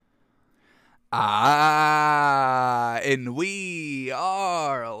And we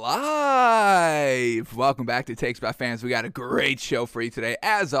are live. Welcome back to Takes by Fans. We got a great show for you today.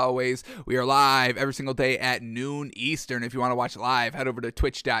 As always, we are live every single day at noon Eastern. If you want to watch live, head over to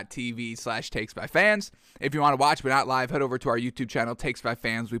twitch.tv/takesbyfans. If you want to watch but not live, head over to our YouTube channel, Takes by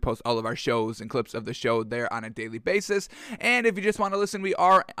Fans. We post all of our shows and clips of the show there on a daily basis. And if you just want to listen, we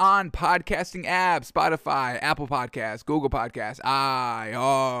are on podcasting apps, Spotify, Apple Podcasts, Google Podcasts,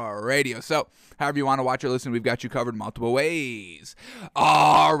 iHeartRadio. So, however you want to watch or listen, we've got you covered multiple ways.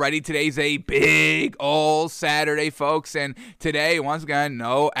 Alrighty, today's a big old Saturday, folks. And today, once again,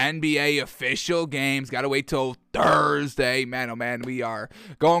 no NBA official games. Got to wait till Thursday. Man, oh man, we are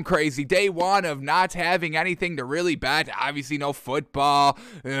going crazy. Day one of not having anything to really bet. Obviously, no football,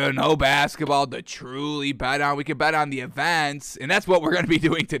 no basketball to truly bet on. We can bet on the events, and that's what we're going to be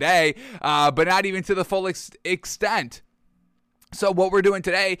doing today, but not even to the full extent. So what we're doing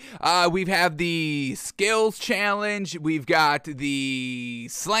today, we have the skills challenge, we've got the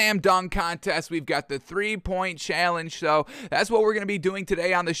slam dunk contest, we've got the 3-point challenge. So that's what we're going to be doing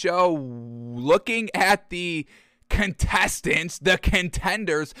today on the show, looking at the contestants, the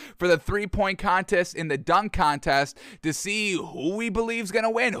contenders for the 3-point contest and the dunk contest to see who we believe is going to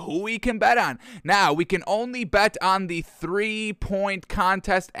win, who we can bet on. Now, we can only bet on the 3-point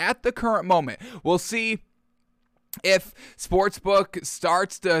contest at the current moment. We'll see if Sportsbook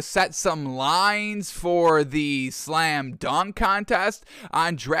starts to set some lines for the slam dunk contest.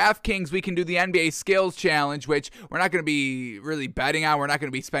 On DraftKings, we can do the NBA skills challenge, which we're not going to be really betting on. We're not going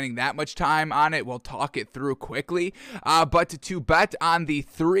to be spending that much time on it. We'll talk it through quickly. But to bet on the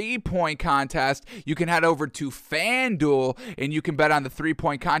 3-point contest, you can head over to FanDuel and you can bet on the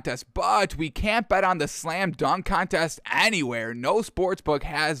 3-point contest. But we can't bet on the slam dunk contest anywhere. No Sportsbook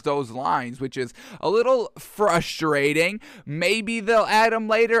has those lines, which is a little frustrating. Maybe they'll add them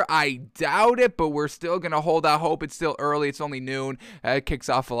later. I doubt it, but we're still going to hold out hope. It's still early. It's only noon. It kicks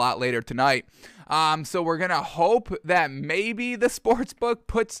off a lot later tonight. So we're going to hope that maybe the Sportsbook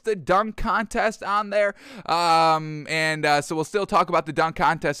puts the dunk contest on there. So we'll still talk about the dunk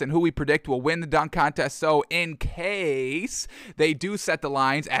contest and who we predict will win the dunk contest. So in case they do set the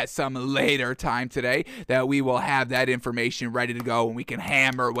lines at some later time today, that we will have that information ready to go and we can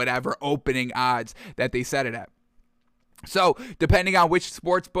hammer whatever opening odds that they set it at. So, depending on which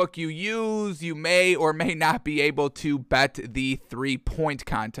sportsbook you use, you may or may not be able to bet the 3-point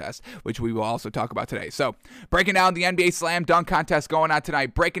contest, which we will also talk about today. So, breaking down the NBA Slam Dunk contest going on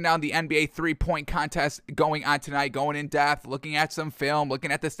tonight, breaking down the NBA 3-point contest going on tonight, going in depth, looking at some film,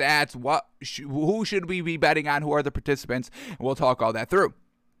 looking at the stats, who should we be betting on, who are the participants, and we'll talk all that through.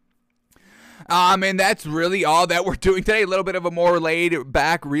 And that's really all that we're doing today. A little bit of a more laid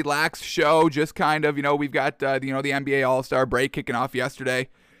back, relaxed show. Just kind of, we've got, the NBA All-Star break kicking off yesterday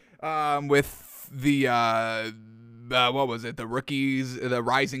with the, what was it? The rookies, the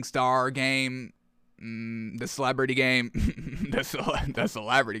Rising Star game. The celebrity game, the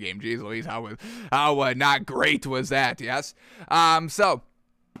celebrity game. Jeez Louise, how not great was that? Yes. So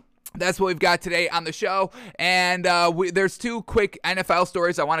that's what we've got today on the show. And there's 2 quick NFL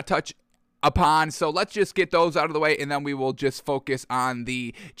stories I want to touch upon. So let's just get those out of the way, and then we will just focus on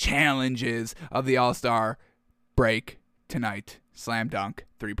the challenges of the All-Star break tonight. Slam dunk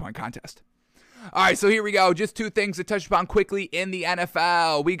 3-point contest. All right, so here we go. Just 2 things to touch upon quickly in the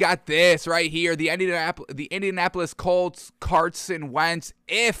NFL. We got this right here. The Indianapolis Colts, Carson Wentz,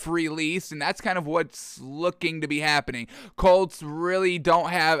 if released, and that's kind of what's looking to be happening. Colts really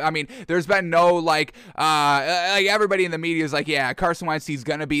don't have, there's been no, like everybody in the media is like, yeah, Carson Wentz, he's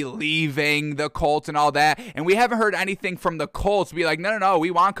going to be leaving the Colts and all that, and we haven't heard anything from the Colts be like, no,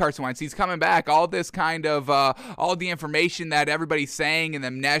 we want Carson Wentz. He's coming back. All this kind of, all the information that everybody's saying in the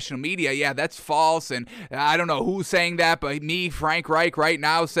national media, yeah, that's false, and I don't know who's saying that, but me, Frank Reich, right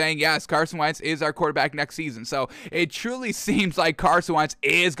now saying, yes, Carson Wentz is our quarterback next season. So it truly seems like Carson Wentz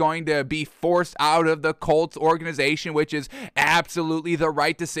is going to be forced out of the Colts organization, which is absolutely the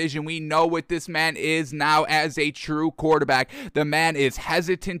right decision. We know what this man is now as a true quarterback. The man is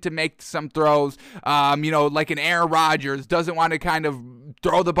hesitant to make some throws, like an Aaron Rodgers, doesn't want to kind of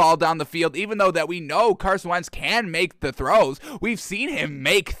throw the ball down the field, even though that we know Carson Wentz can make the throws. We've seen him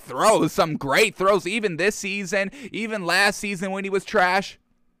make throws, some great throws, even this season, even last season when he was trash.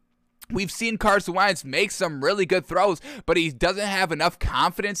 We've seen Carson Wentz make some really good throws, but he doesn't have enough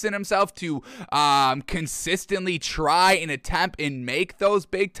confidence in himself to consistently try and attempt and make those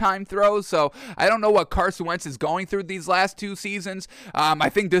big-time throws. So I don't know what Carson Wentz is going through these last 2 seasons. I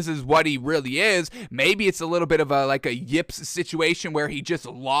think this is what he really is. Maybe it's a little bit of a yips situation where he just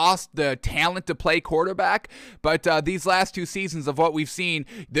lost the talent to play quarterback. But these last 2 seasons of what we've seen,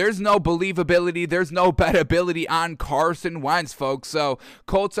 there's no believability, there's no bettability on Carson Wentz, folks. So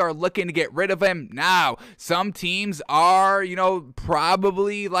Colts are looking to get rid of him now. Some teams are,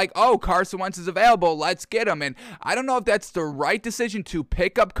 probably like, oh, Carson Wentz is available, let's get him. And I don't know if that's the right decision to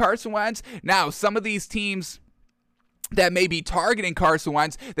pick up Carson Wentz. Now, some of these teams that may be targeting Carson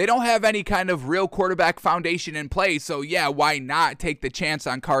Wentz, they don't have any kind of real quarterback foundation in place. So yeah, why not take the chance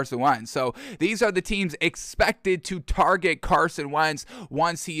on Carson Wentz? So these are the teams expected to target Carson Wentz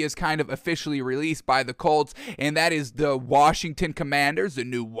once he is kind of officially released by the Colts, and that is the Washington Commanders, the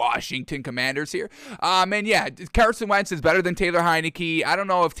new Washington Commanders here. And yeah, Carson Wentz is better than Taylor Heinicke. I don't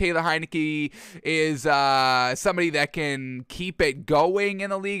know if Taylor Heinicke is somebody that can keep it going in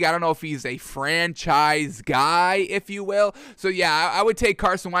the league. I don't know if he's a franchise guy, if you will. So yeah, I would take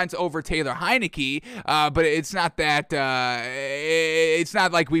Carson Wentz over Taylor Heinicke, but it's not that it's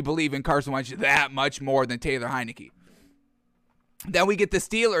not like we believe in Carson Wentz that much more than Taylor Heinicke. Then we get the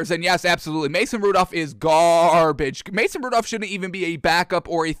Steelers, and yes, absolutely, Mason Rudolph is garbage. Mason Rudolph shouldn't even be a backup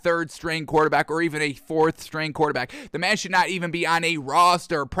or a third-string quarterback or even a fourth-string quarterback. The man should not even be on a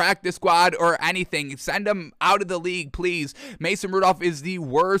roster, practice squad, or anything. Send him out of the league, please. Mason Rudolph is the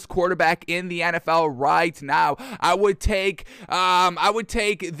worst quarterback in the NFL right now. I would take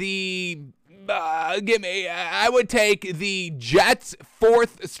the Jets'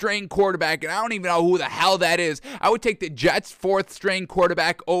 fourth-string quarterback, and I don't even know who the hell that is. I would take the Jets' fourth-string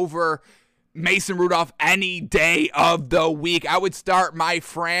quarterback over Mason Rudolph any day of the week. I would start my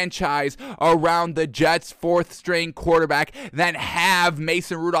franchise around the Jets' fourth-string quarterback, then have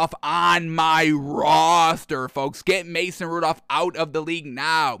Mason Rudolph on my roster, folks. Get Mason Rudolph out of the league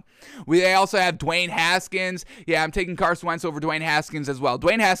now. We also have Dwayne Haskins. Yeah, I'm taking Carson Wentz over Dwayne Haskins as well.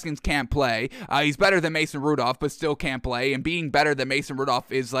 Dwayne Haskins can't play. He's better than Mason Rudolph, but still can't play. And being better than Mason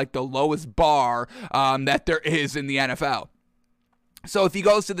Rudolph is like the lowest bar that there is in the NFL. So if he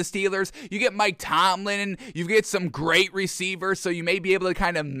goes to the Steelers, you get Mike Tomlin, you get some great receivers, so you may be able to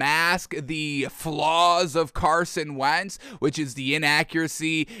kind of mask the flaws of Carson Wentz, which is the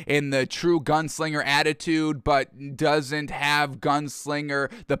inaccuracy and the true gunslinger attitude, but doesn't have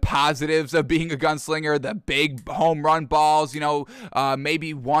the positives of being a gunslinger, the big home run balls,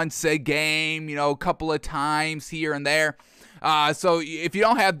 maybe once a game, a couple of times here and there. So if you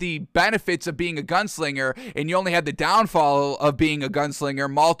don't have the benefits of being a gunslinger and you only have the downfall of being a gunslinger,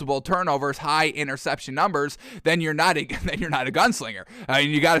 multiple turnovers, high interception numbers, then you're not a gunslinger.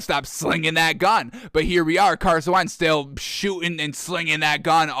 And you got to stop slinging that gun. But here we are, Carson Wentz still shooting and slinging that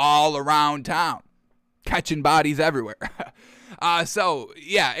gun all around town, catching bodies everywhere. So,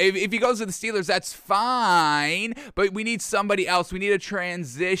 yeah, if he goes to the Steelers, that's fine, but we need somebody else. We need a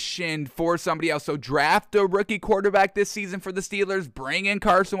transition for somebody else. So draft a rookie quarterback this season for the Steelers. Bring in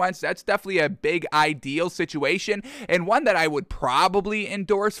Carson Wentz. That's definitely a big ideal situation, and one that I would probably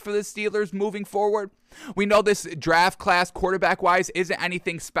endorse for the Steelers moving forward. We know this draft class quarterback-wise isn't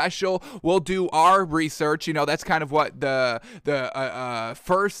anything special. We'll do our research. That's kind of what the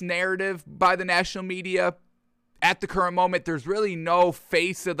first narrative by the national media. At the current moment, there's really no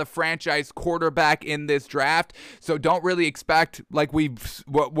face of the franchise quarterback in this draft, so don't really expect like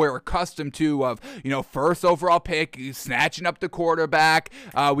what we're accustomed to of, first overall pick, snatching up the quarterback.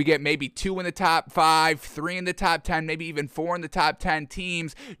 We get maybe 2 in the top 5, 3 in the top 10, maybe even 4 in the top 10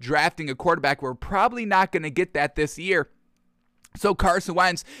 teams drafting a quarterback. We're probably not going to get that this year. So Carson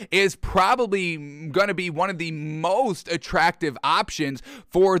Wentz is probably going to be one of the most attractive options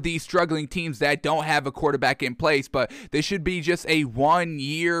for these struggling teams that don't have a quarterback in place, but this should be just a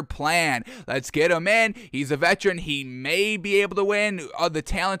 1-year plan. Let's get him in. He's a veteran. He may be able to win. The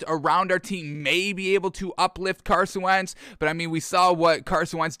talent around our team may be able to uplift Carson Wentz, but I mean, we saw what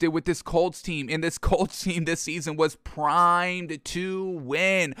Carson Wentz did with this Colts team, and this Colts team this season was primed to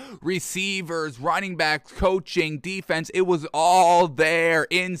win. Receivers, running backs, coaching, defense, it was all there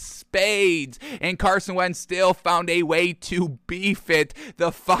in spades, and Carson Wentz still found a way to beef it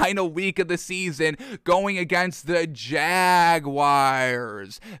the final week of the season going against the Jaguars.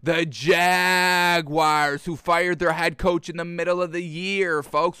 The Jaguars, who fired their head coach in the middle of the year,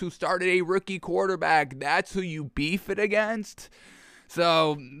 folks, who started a rookie quarterback. That's who you beef it against?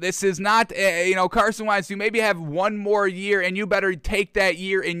 So this is not, Carson Wentz, you maybe have one more year, and you better take that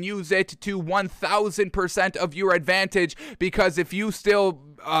year and use it to 1,000% of your advantage, because if you still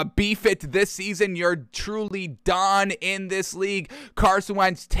beef it this season, you're truly done in this league. Carson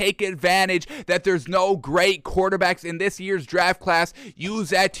Wentz, take advantage that there's no great quarterbacks in this year's draft class. Use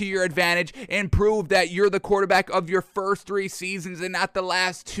that to your advantage and prove that you're the quarterback of your first 3 seasons and not the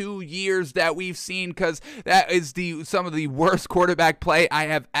last 2 years that we've seen, because that is some of the worst quarterback play I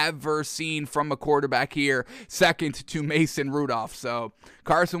have ever seen from a quarterback here, second to Mason Rudolph. So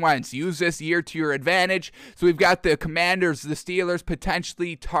Carson Wentz, use this year to your advantage. So we've got the Commanders, the Steelers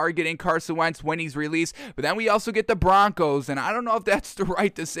potentially targeting Carson Wentz when he's released, but then we also get the Broncos, and I don't know if that's the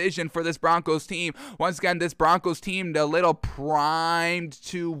right decision for this Broncos team. Once again, this Broncos team, a little primed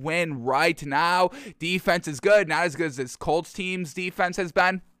to win right now. Defense is good, not as good as this Colts team's defense has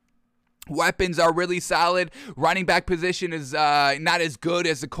been. Weapons are really solid. Running back position is not as good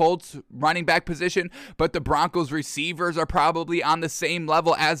as the Colts running back position, but the Broncos receivers are probably on the same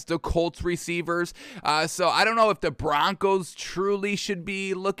level as the Colts receivers. So I don't know if the Broncos truly should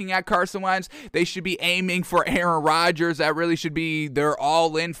be looking at Carson Wentz. They should be aiming for Aaron Rodgers. That really should be their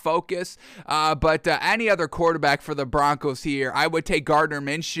all-in focus. But any other quarterback for the Broncos here, I would take Gardner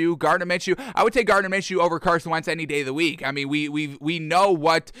Minshew. I would take Gardner Minshew over Carson Wentz any day of the week. I mean, we know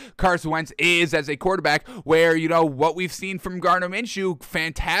what Carson Wentz is as a quarterback, where, you know, what we've seen from Gardner Minshew,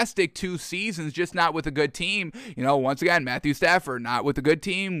 fantastic 2 seasons, just not with a good team. You know, once again, Matthew Stafford, not with a good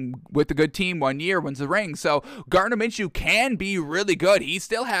team, 1 year, wins the ring. So Gardner Minshew can be really good. He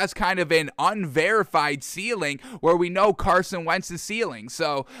still has kind of an unverified ceiling where we know Carson Wentz's ceiling.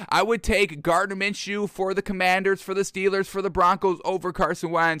 So I would take Gardner Minshew for the Commanders, for the Steelers, for the Broncos over Carson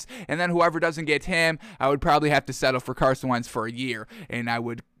Wentz, and then whoever doesn't get him, I would probably have to settle for Carson Wentz for a year, and I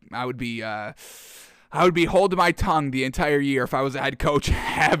would be holding my tongue the entire year if I was a head coach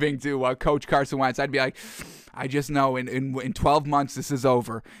having to coach Carson Wentz. I'd be like, I just know in 12 months this is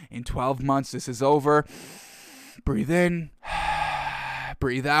over. In 12 months this is over. Breathe in,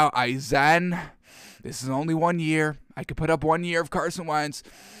 breathe out. I zen. This is only 1 year. I could put up 1 year of Carson Wentz.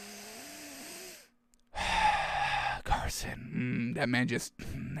 Carson, that man just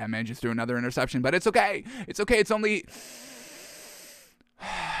threw another interception, but it's okay. It's okay. It's only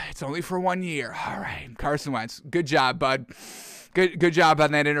for 1 year. All right, Carson Wentz, good job, bud. Good job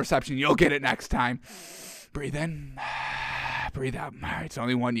on that interception. You'll get it next time. Breathe in, breathe out. All right, it's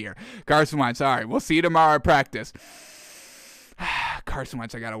only 1 year. Carson Wentz, all right, we'll see you tomorrow at practice. Carson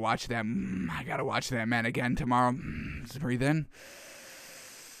Wentz, I got to watch that. I got to watch that man again tomorrow. Just breathe in.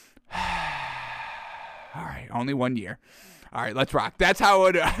 All right, only 1 year. All right, let's rock. That's how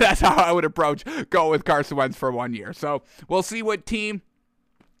I would approach go with Carson Wentz for 1 year. So we'll see what team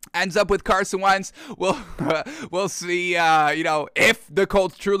ends up with Carson Wentz. We'll see, if the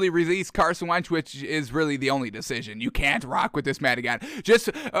Colts truly release Carson Wentz, which is really the only decision. You can't rock with this man again. Just,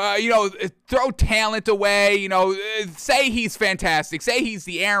 throw talent away, say he's fantastic. Say he's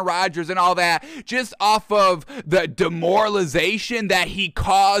the Aaron Rodgers and all that. Just off of the demoralization that he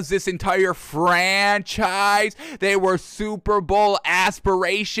caused this entire franchise. They were Super Bowl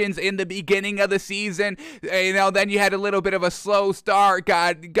aspirations in the beginning of the season. Then you had a little bit of a slow start,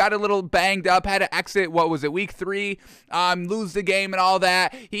 got a little banged up, had to exit, week 3, lose the game and all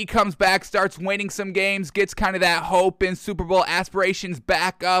that. He comes back, starts winning some games, gets kind of that hope and Super Bowl aspirations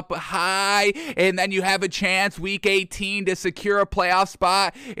back up high, and then you have a chance week 18 to secure a playoff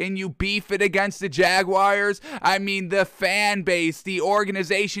spot, and you beef it against the Jaguars. I mean, the fan base, the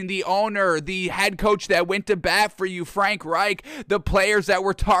organization, the owner, the head coach that went to bat for you, Frank Reich, the players that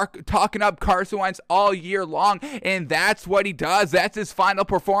were talking up Carson Wentz all year long, and that's what he does. That's his final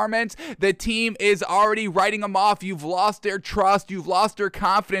performance. The team is already writing him off. You've lost their trust. You've lost their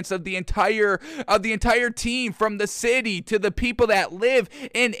confidence of the entire team, from the city to the people that live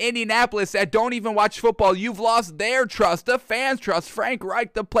in Indianapolis that don't even watch football. You've lost their trust, the fans' trust, Frank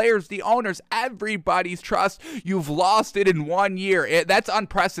Reich, the players, the owners, everybody's trust. You've lost it in 1 year. That's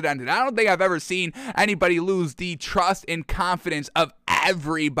unprecedented. I don't think I've ever seen anybody lose the trust and confidence of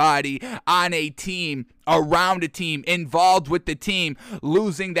everybody on a team, around a team, involved with the team,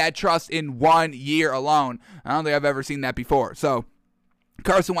 losing that trust in 1 year alone. I don't think I've ever seen that before. So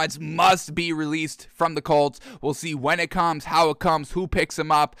Carson Wentz must be released from the Colts. We'll see when it comes, how it comes, who picks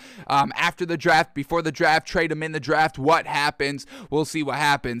him up after the draft, before the draft, trade him in the draft, what happens. We'll see what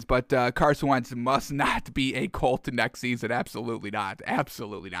happens, but Carson Wentz must not be a Colt next season. Absolutely not.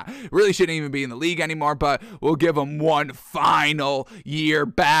 Absolutely not. Really shouldn't even be in the league anymore, but we'll give him one final year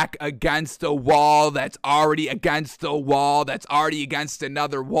back against the wall that's already against the wall, that's already against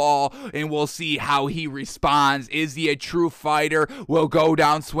another wall, and we'll see how he responds. Is he a true fighter? We'll go go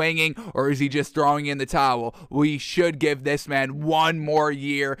down swinging, or is he just throwing in the towel? We should give this man one more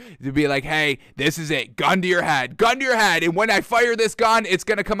year to be like, hey, this is it. Gun to your head. Gun to your head. And when I fire this gun, it's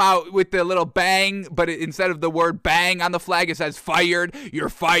going to come out with the little bang, but instead of the word bang on the flag, it says fired. You're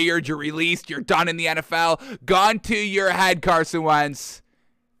fired. You're released. You're done in the NFL. Gun to your head, Carson Wentz.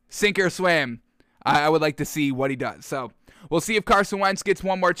 Sink or swim. I would like to see what he does. So we'll see if Carson Wentz gets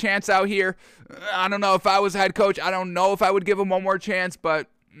one more chance out here. I don't know if I was head coach. I don't know if I would give him one more chance, but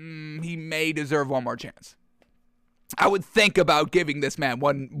he may deserve one more chance. I would think about giving this man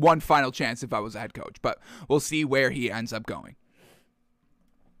one final chance if I was a head coach, but we'll see where he ends up going.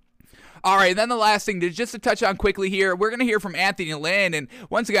 All right, then the last thing, just to touch on quickly here, we're going to hear from Anthony Lynn. And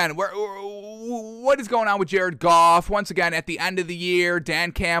once again, what is going on with Jared Goff? Once again, at the end of the year,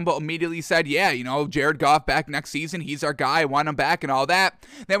 Dan Campbell immediately said, yeah, Jared Goff back next season. He's our guy. I want him back and all that.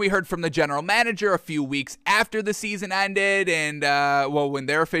 Then we heard from the general manager a few weeks after the season ended. And, when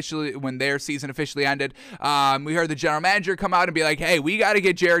their season officially ended, we heard the general manager come out and be like, hey, we got to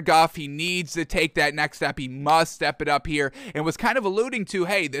get Jared Goff. He needs to take that next step. He must step it up here. And was kind of alluding to,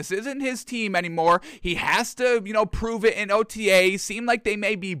 hey, this isn't his team anymore. He has to, prove it in OTA. Seemed like they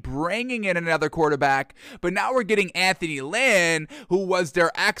may be bringing in another quarterback, but now we're getting Anthony Lynn, who was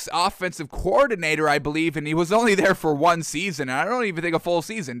their ex-offensive coordinator, I believe, and he was only there for one season, and I don't even think a full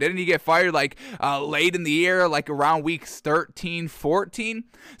season. Didn't he get fired late in the year, like around weeks 13, 14?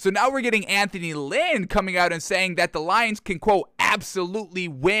 So now we're getting Anthony Lynn coming out and saying that the Lions can, quote, absolutely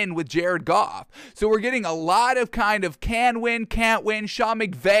win with Jared Goff. So we're getting a lot of kind of can win, can't win. Sean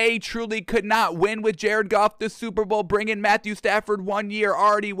McVay truly could not win with Jared Goff the Super Bowl. Bring in Matthew Stafford 1 year,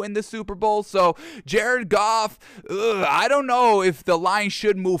 already win the Super Bowl. So Jared Goff, I don't know if the Lions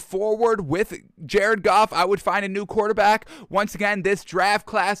should move forward with Jared Goff. I would find a new quarterback. Once again, this draft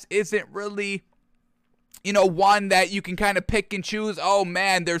class isn't really one that you can kind of pick and choose. Oh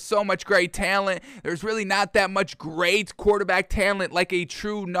man, there's so much great talent. There's really not that much great quarterback talent like a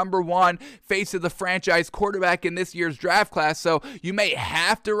true number one face of the franchise quarterback in this year's draft class. So you may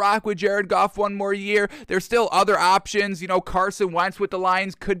have to rock with Jared Goff one more year. There's still other options. Carson Wentz with the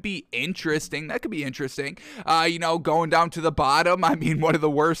Lions could be interesting. That could be interesting. Going down to the bottom. I mean, one of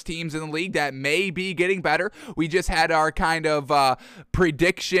the worst teams in the league that may be getting better. We just had our kind of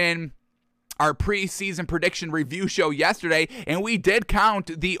our preseason prediction review show yesterday, and we did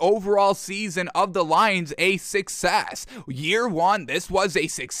count the overall season of the Lions a success. Year one, this was a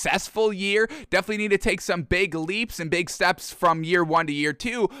successful year. Definitely need to take some big leaps and big steps from year one to year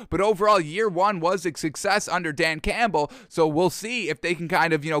two, but overall, year one was a success under Dan Campbell, so we'll see if they can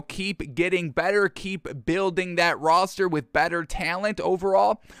kind of, keep getting better, keep building that roster with better talent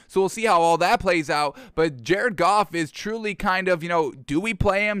overall. So we'll see how all that plays out, but Jared Goff is truly kind of, do we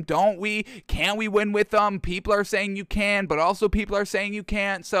play him? Don't we? Can we win with them? People are saying you can, but also people are saying you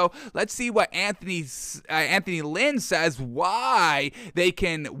can't. So let's see what Anthony Lynn says why they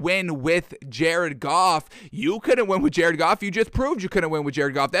can win with Jared Goff. You couldn't win with Jared Goff. You just proved you couldn't win with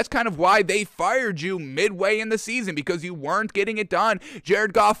Jared Goff. That's kind of why they fired you midway in the season, because you weren't getting it done.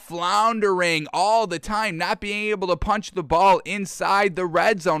 Jared Goff floundering all the time, not being able to punch the ball inside the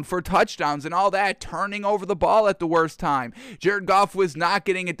red zone for touchdowns and all that, turning over the ball at the worst time. Jared Goff was not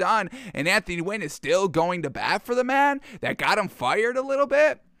getting it done, and Anthony Lynn is still going to bat for the man that got him fired a little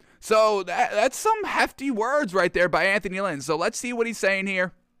bit. So that's some hefty words right there by Anthony Lynn. So let's see what he's saying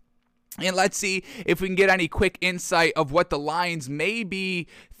here. And let's see if we can get any quick insight of what the Lions may be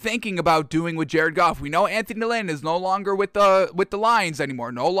thinking about doing with Jared Goff. We know Anthony Lynn is no longer with the Lions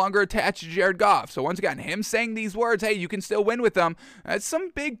anymore, no longer attached to Jared Goff. So once again, him saying these words, hey, you can still win with them, that's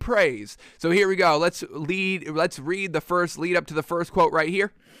some big praise. So here we go. Let's read the first lead up to the first quote right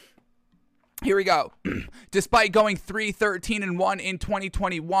here. Here we go. Despite going 3-13-1 in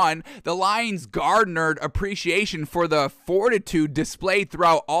 2021, the Lions garnered appreciation for the fortitude displayed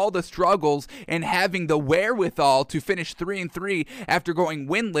throughout all the struggles and having the wherewithal to finish 3-3 after going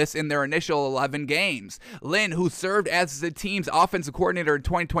winless in their initial 11 games. Lynn, who served as the team's offensive coordinator in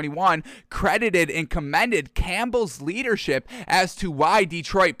 2021, credited and commended Campbell's leadership as to why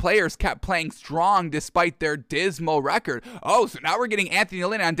Detroit players kept playing strong despite their dismal record. Oh, so now we're getting Anthony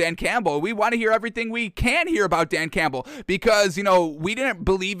Lynn on Dan Campbell. We want to hear everything we can hear about Dan Campbell because, we didn't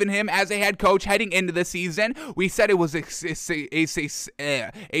believe in him as a head coach heading into the season. We said it was a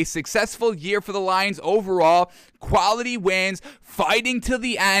successful year for the Lions overall. Quality wins, fighting to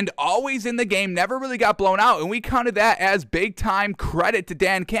the end, always in the game, never really got blown out, and we counted that as big time credit to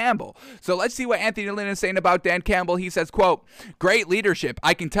Dan Campbell. So let's see what Anthony Lynn is saying about Dan Campbell. He says, quote, "Great leadership,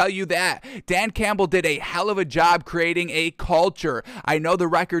 I can tell you that. Dan Campbell did a hell of a job creating a culture. I know the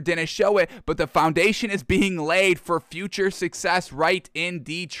record didn't show it, but the foundation is being laid for future success right in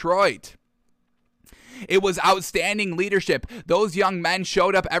Detroit. It was outstanding leadership. Those young men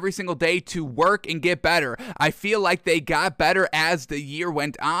showed up every single day to work and get better. I feel like they got better as the year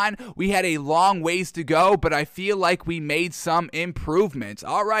went on. We had a long ways to go, but I feel like we made some improvements.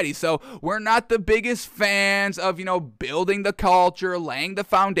 Alrighty, so we're not the biggest fans of, building the culture, laying the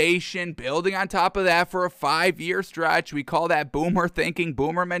foundation, building on top of that for a 5-year stretch. We call that boomer thinking,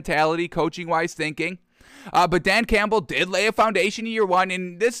 boomer mentality, coaching-wise thinking. But Dan Campbell did lay a foundation in year one,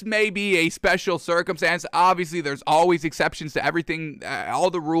 and this may be a special circumstance. Obviously, there's always exceptions to everything, all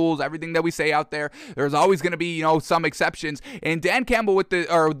the rules, everything that we say out there. There's always going to be, some exceptions. And Dan Campbell with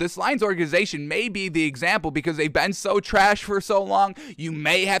this Lions organization may be the example because they've been so trash for so long. You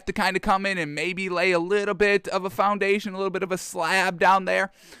may have to kind of come in and maybe lay a little bit of a foundation, a little bit of a slab down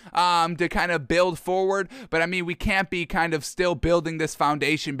there to kind of build forward. But, we can't be kind of still building this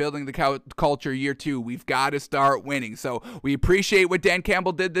foundation, building the culture year two. We've got to start winning. So we appreciate what Dan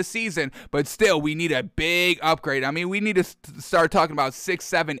Campbell did this season, but still we need a big upgrade. We need to start talking about 6,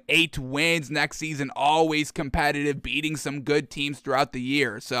 7, 8 wins next season, always competitive, beating some good teams throughout the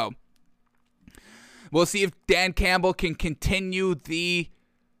year. So we'll see if Dan Campbell can continue the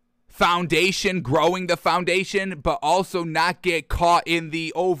foundation, growing the foundation, but also not get caught in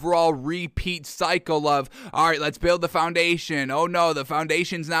the overall repeat cycle of, all right, let's build the foundation. Oh no, the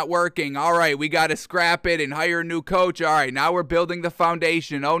foundation's not working. All right, we got to scrap it and hire a new coach. All right, now we're building the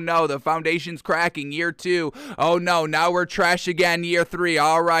foundation. Oh no, the foundation's cracking year 2. Oh no, now we're trash again year 3.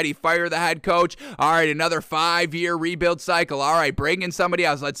 All righty, fire the head coach. All right, another 5-year rebuild cycle. All right, bring in somebody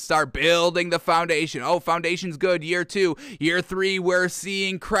else. Let's start building the foundation. Oh, foundation's good year 2. Year 3, we're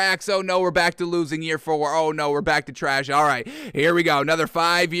seeing cracks. Oh no, we're back to losing year 4. Oh no, we're back to trash. All right, here we go. Another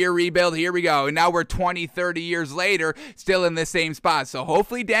 5-year rebuild. Here we go. And now we're 20, 30 years later, still in the same spot. So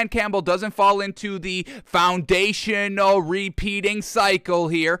hopefully Dan Campbell doesn't fall into the foundational repeating cycle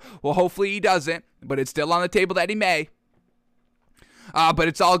here. Well, hopefully he doesn't, but it's still on the table that he may. But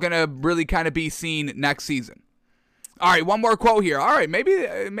it's all going to really kind of be seen next season. All right, one more quote here. All right, maybe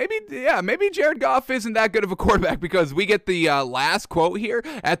Jared Goff isn't that good of a quarterback because we get the last quote here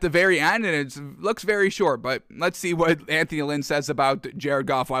at the very end, and it looks very short. But let's see what Anthony Lynn says about Jared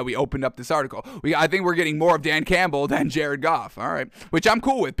Goff while we opened up this article. I think we're getting more of Dan Campbell than Jared Goff. All right, which I'm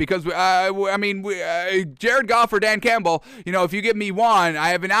cool with because Jared Goff or Dan Campbell. If you give me one, I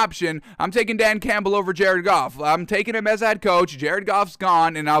have an option. I'm taking Dan Campbell over Jared Goff. I'm taking him as head coach. Jared Goff's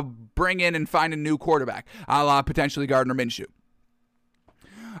gone, and I'll bring in and find a new quarterback, a la potentially Gardner Minshew.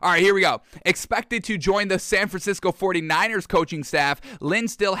 All right, here we go. Expected to join the San Francisco 49ers coaching staff, Lynn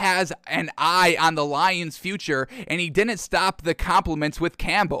still has an eye on the Lions' future, and he didn't stop the compliments with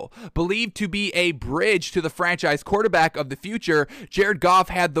Campbell. Believed to be a bridge to the franchise quarterback of the future, Jared Goff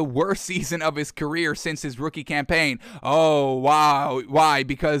had the worst season of his career since his rookie campaign. Oh, wow. Why?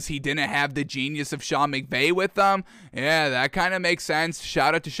 Because he didn't have the genius of Sean McVay with him? Yeah, that kind of makes sense.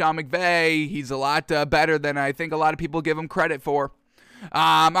 Shout out to Sean McVay. He's a lot better than I think a lot of people give him credit for.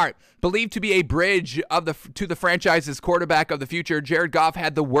 All right. Believed to be a bridge to the franchise's quarterback of the future, Jared Goff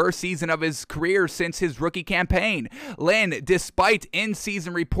had the worst season of his career since his rookie campaign. Lynn, despite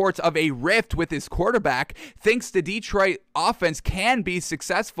in-season reports of a rift with his quarterback, thinks the Detroit offense can be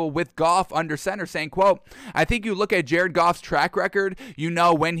successful with Goff under center, saying, quote, I think you look at Jared Goff's track record,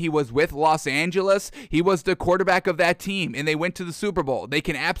 when he was with Los Angeles, he was the quarterback of that team, and they went to the Super Bowl. They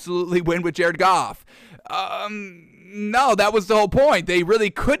can absolutely win with Jared Goff. No, that was the whole point. They really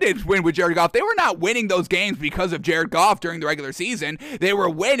couldn't win with Jared Goff. They were not winning those games because of Jared Goff during the regular season. They were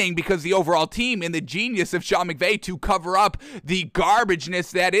winning because the overall team and the genius of Sean McVay to cover up the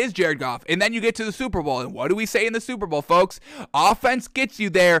garbageness that is Jared Goff. And then you get to the Super Bowl. And what do we say in the Super Bowl, folks? Offense gets you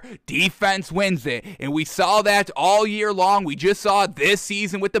there. Defense wins it. And we saw that all year long. We just saw it this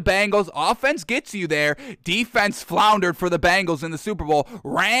season with the Bengals. Offense gets you there. Defense floundered for the Bengals in the Super Bowl.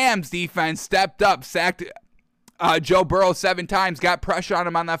 Rams defense stepped up, sacked Joe Burrow 7 times, got pressure on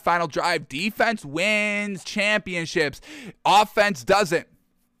him on that final drive. Defense wins championships. Offense doesn't.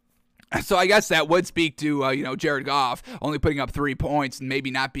 So I guess that would speak to, Jared Goff only putting up 3 points and maybe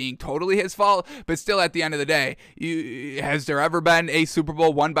not being totally his fault. But still, at the end of the day, has there ever been a Super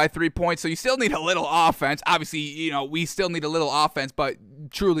Bowl won by 3 points? So you still need a little offense. Obviously, we still need a little offense, but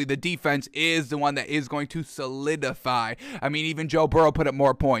truly the defense is the one that is going to solidify. Even Joe Burrow put up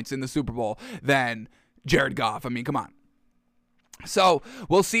more points in the Super Bowl than Jared Goff. Come on. So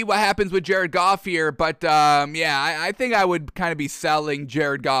we'll see what happens with Jared Goff here, but I think I would kind of be selling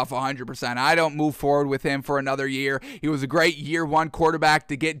Jared Goff 100%. I don't move forward with him for another year. He was a great year one quarterback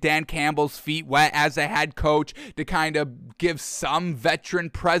to get Dan Campbell's feet wet as a head coach, to kind of give some veteran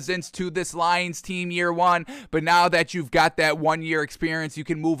presence to this Lions team year one. But now that you've got that 1 year experience, you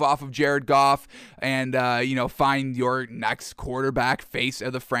can move off of Jared Goff and find your next quarterback, face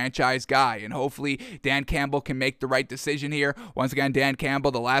of the franchise guy. And hopefully Dan Campbell can make the right decision here. Once again, Dan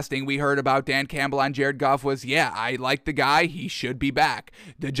Campbell, the last thing we heard about Dan Campbell on Jared Goff was, yeah, I like the guy. He should be back.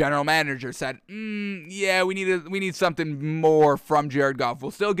 The general manager said, yeah, we need something more from Jared Goff.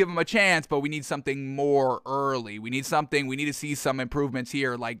 We'll still give him a chance, but we need something more early. We need to see some improvements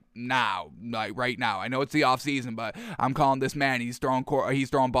here, like now, like right now. I know it's the offseason, but I'm calling this man. He's throwing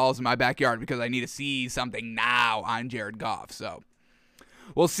balls in my backyard because I need to see something now on Jared Goff. So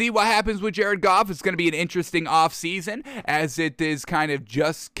we'll see what happens with Jared Goff. It's going to be an interesting offseason as it is kind of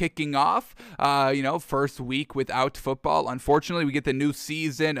just kicking off. First week without football. Unfortunately, we get the new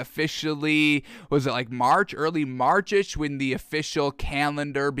season officially, was it like March, early March-ish, when the official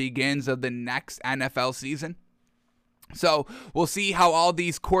calendar begins of the next NFL season. So we'll see how all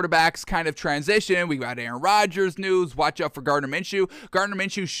these quarterbacks kind of transition. We got Aaron Rodgers news. Watch out for Gardner Minshew. Gardner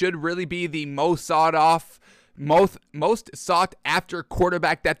Minshew should really be the most sought after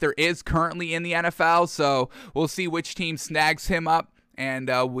quarterback that there is currently in the NFL. So we'll see which team snags him up, and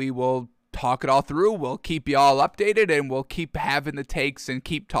we will talk it all through. We'll keep you all updated, and we'll keep having the takes and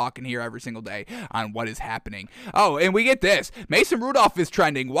keep talking here every single day on what is happening. Oh, and we get this. Mason Rudolph is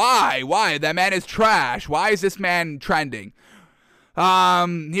trending. Why? That man is trash. Why is this man trending?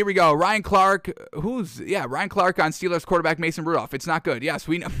 Here we go. Ryan Clark on Steelers quarterback Mason Rudolph. It's not good. Yes,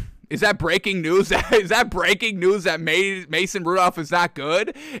 we know. Is that breaking news? Is that breaking news that Mason Rudolph is not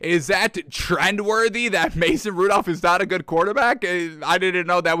good? Is that trend-worthy that Mason Rudolph is not a good quarterback? I didn't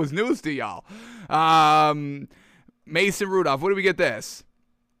know that was news to y'all. Mason Rudolph, what do we get this?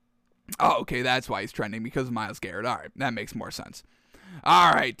 Oh, okay, that's why he's trending, because of Myles Garrett. All right, that makes more sense.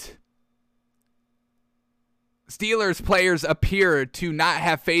 All right. Steelers players appear to not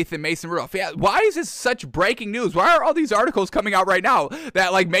have faith in Mason Rudolph. Yeah, why is this such breaking news? Why are all these articles coming out right now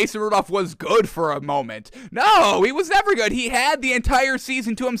that like Mason Rudolph was good for a moment? No, he was never good. He had the entire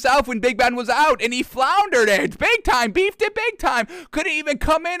season to himself when Big Ben was out, and he floundered it big time, beefed it big time. Couldn't even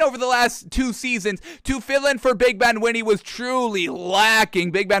come in over the last 2 seasons to fill in for Big Ben when he was truly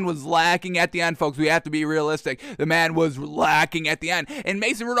lacking. Big Ben was lacking at the end, folks. We have to be realistic. The man was lacking at the end, and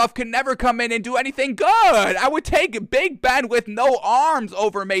Mason Rudolph could never come in and do anything good. I would take Big Ben with no arms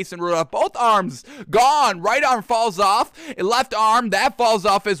over Mason Rudolph. Both arms gone. Right arm falls off. Left arm, that falls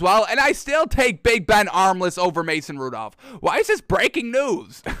off as well. And I still take Big Ben armless over Mason Rudolph. Why is this breaking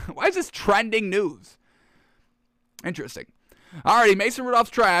news? Why is this trending news? Interesting. Alrighty, Mason Rudolph's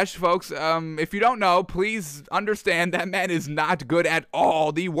trash, folks. If you don't know, please understand that man is not good at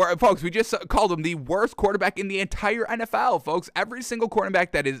all. Folks, we just called him the worst quarterback in the entire NFL, folks. Every single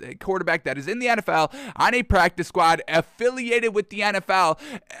quarterback that is in the NFL on a practice squad affiliated with the NFL,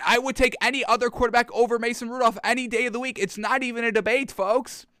 I would take any other quarterback over Mason Rudolph any day of the week. It's not even a debate,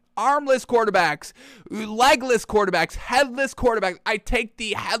 folks. Armless quarterbacks, legless quarterbacks, headless quarterbacks. I take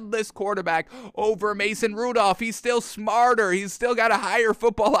the headless quarterback over Mason Rudolph. He's still smarter. He's still got a higher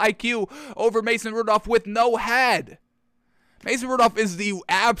football IQ over Mason Rudolph with no head. Mason Rudolph is the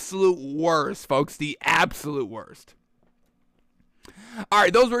absolute worst, folks. The absolute worst. All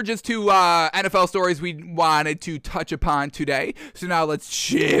right, those were just 2 NFL stories we wanted to touch upon today. So now let's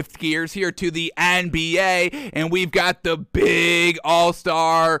shift gears here to the NBA, and we've got the big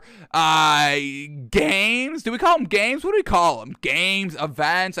All-Star games. Do we call them games? What do we call them? Games,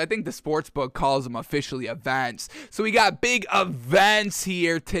 events. I think the sports book calls them officially events. So we got big events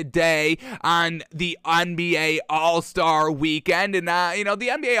here today on the NBA All-Star weekend, and the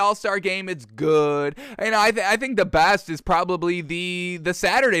NBA All-Star game, it's good. I think the best is probably the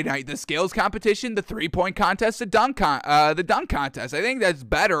Saturday night, the skills competition, the 3-point contest, the dunk contest. I think that's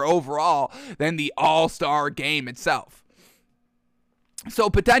better overall than the All-Star game itself.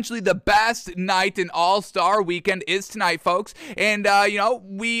 So potentially the best night in All-Star weekend is tonight, folks. And,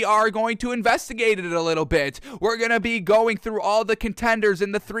 we are going to investigate it a little bit. We're going to be going through all the contenders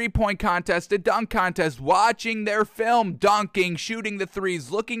in the 3-point contest, the dunk contest, watching their film, dunking, shooting the threes,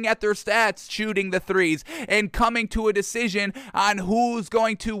 looking at their stats, shooting the threes, and coming to a decision on who's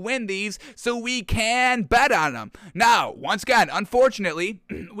going to win these so we can bet on them. Now, once again, unfortunately,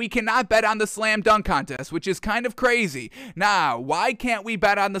 we cannot bet on the slam dunk contest, which is kind of crazy. Now, why can't we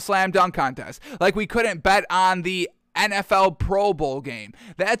bet on the slam dunk contest? Like we couldn't bet on the NFL Pro Bowl game.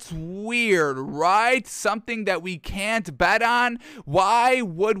 That's weird, right? Something that we can't bet on. Why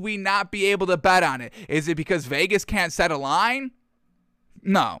would we not be able to bet on it? Is it because Vegas can't set a line?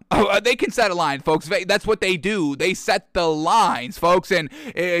 No. They can set a line, folks. That's what they do. They set the lines, folks. And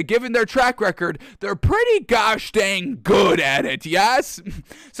given their track record, they're pretty gosh dang good at it, yes?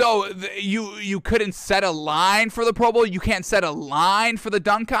 So you couldn't set a line for the Pro Bowl? You can't set a line for the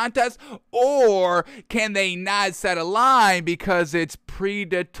dunk contest? Or can they not set a line because it's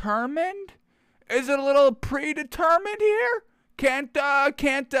predetermined? Is it a little predetermined here? Can't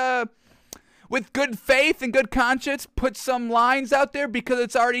with good faith and good conscience, put some lines out there because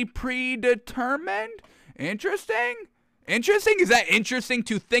it's already predetermined? Interesting? Interesting? Is that interesting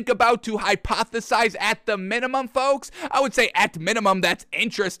to think about, to hypothesize at the minimum, folks? I would say at minimum that's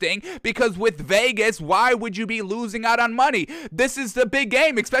interesting, because with Vegas, why would you be losing out on money? This is the big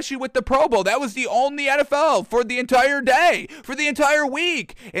game, especially with the Pro Bowl. That was the only NFL for the entire day, for the entire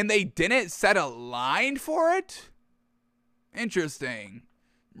week, and they didn't set a line for it? Interesting.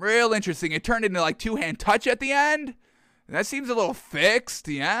 Real interesting. It turned into like two-hand touch at the end. That seems a little fixed.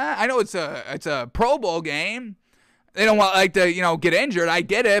 Yeah, I know it's a Pro Bowl game. They don't want to get injured. I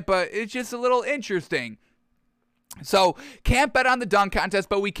get it, but it's just a little interesting. So can't bet on the dunk contest,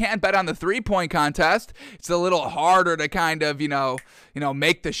 but we can bet on the 3-point contest. It's a little harder to kind of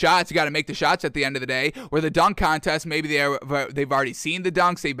make the shots. You got to make the shots at the end of the day. Where the dunk contest, maybe they've already seen the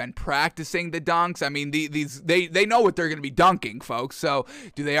dunks. They've been practicing the dunks. I mean, they know what they're going to be dunking, folks. So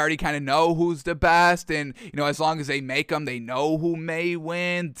do they already kind of know who's the best? And as long as they make them, they know who may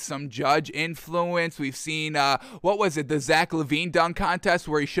win. Some judge influence. We've seen what was it? The Zach LaVine dunk contest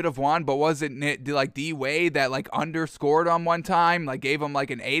where he should have won, but was it like D Wade that like underscored on one time, like gave him like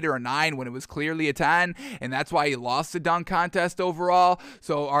an 8 or a 9 when it was clearly a 10, and that's why he lost the dunk contest overall.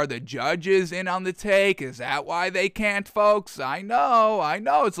 So are the judges in on the take? Is that why they can't, folks? I know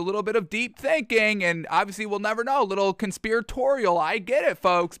it's a little bit of deep thinking, and obviously we'll never know. A little conspiratorial, I get it,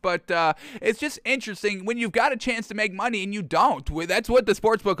 folks, but it's just interesting when you've got a chance to make money and you don't. That's what the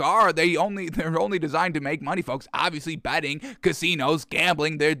sportsbook are. They're only designed to make money, folks. Obviously betting, casinos,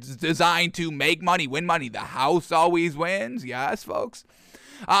 gambling, they're designed to make money, win money. The house always wins. Yes, folks.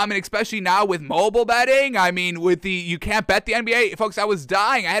 And especially now with mobile betting, I mean, you can't bet the NBA. Folks, I was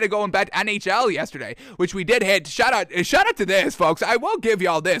dying. I had to go and bet NHL yesterday, which we did hit. Shout out to this, folks. I will give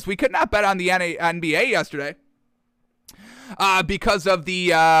y'all this. We could not bet on the NBA yesterday. Because of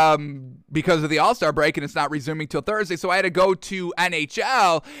the All-Star break, and it's not resuming till Thursday, so I had to go to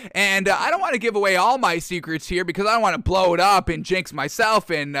NHL, and I don't want to give away all my secrets here because I don't want to blow it up and jinx myself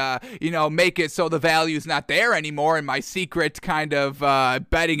and make it so the value's not there anymore and my secret kind of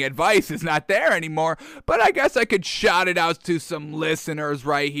betting advice is not there anymore. But I guess I could shout it out to some listeners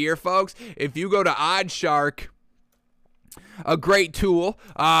right here, folks. If you go to OddsShark, a great tool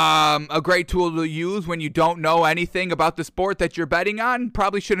to use when you don't know anything about the sport that you're betting on.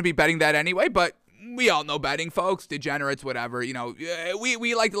 Probably shouldn't be betting that anyway, but we all know betting, folks, degenerates, whatever.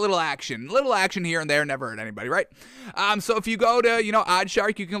 We like a little action here and there, never hurt anybody, right? So if you go to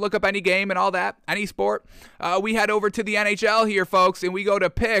OddsShark, you can look up any game and all that, any sport. We head over to the NHL here, folks, and we go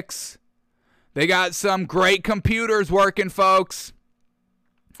to picks. They got some great computers working, folks.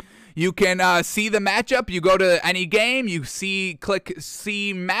 You can see the matchup. You go to any game, click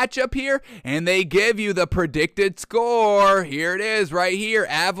see matchup here, and they give you the predicted score. Here it is right here.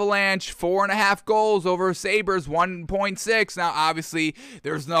 Avalanche 4.5 goals over Sabres 1.6. Now, obviously,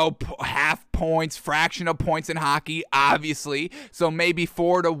 there's no half points, fraction of points in hockey, obviously. So maybe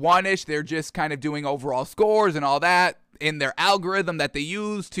 4-1-ish. They're just kind of doing overall scores and all that in their algorithm that they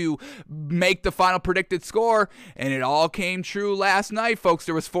use to make the final predicted score, and it all came true last night, folks.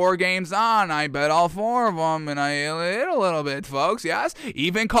 There was 4 games on. I bet all 4 of them, and I hit a little bit, folks. Yes,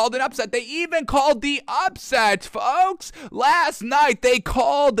 even called an upset. They even called the upset, folks. Last night they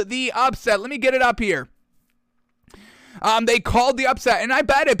called the upset. Let me get it up here. They called the upset, and I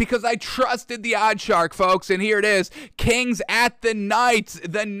bet it because I trusted the OddsShark, folks, and here it is. Kings at the Knights.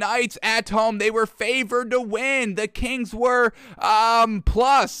 The Knights at home. They were favored to win. The Kings were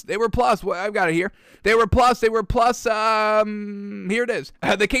plus. They were plus. Well, I've got it here. They were plus. Here it is.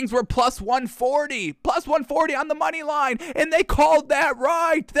 The Kings were plus 140. Plus 140 on the money line, and they called that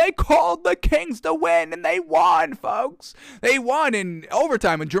right. They called the Kings to win, and they won, folks. They won in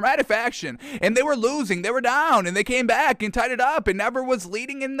overtime in dramatic fashion, and they were losing. They were down, and they came back and tied it up and never was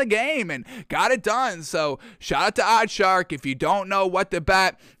leading in the game and got it done. So shout out to OddsShark. If you don't know what to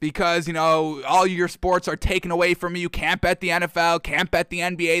bet because all your sports are taken away from you, can't bet the NFL, can't bet the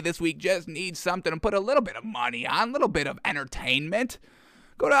NBA this week, just need something to put a little bit of money on, a little bit of entertainment,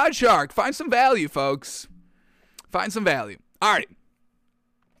 go to OddsShark. Find some value, folks. Find some value. All right.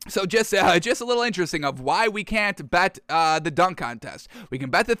 So just a little interesting of why we can't bet the dunk contest. We can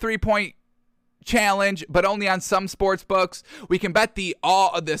bet the 3-point challenge, but only on some sports books. We can bet the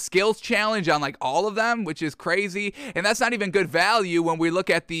skills challenge on like all of them, which is crazy, and that's not even good value when we look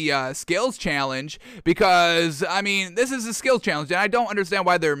at the skills challenge, because I mean, this is a skills challenge and I don't understand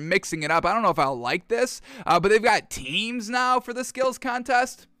why they're mixing it up. I don't know if I'll like this, but they've got teams now for the skills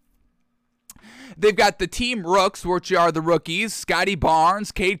contest. They've got the Team Rooks, which are the rookies, Scotty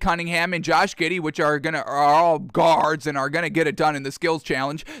Barnes, Cade Cunningham, and Josh Giddey, which are all guards and are gonna get it done in the skills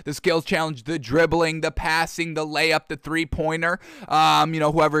challenge. The skills challenge, the dribbling, the passing, the layup, the three-pointer.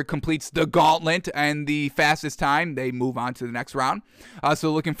 Whoever completes the gauntlet and the fastest time, they move on to the next round.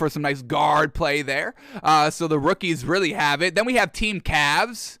 So looking for some nice guard play there. So the rookies really have it. Then we have Team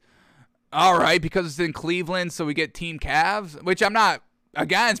Cavs. All right, because it's in Cleveland, so we get Team Cavs, which I'm not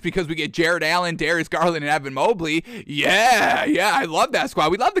against, because we get Jared Allen, Darius Garland, and Evan Mobley. Yeah, I love that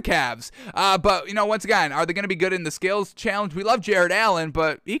squad. We love the Cavs. But, once again, are they going to be good in the skills challenge? We love Jared Allen,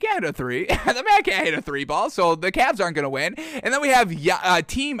 but he can't hit a three. The man can't hit a three ball, so the Cavs aren't going to win. And then we have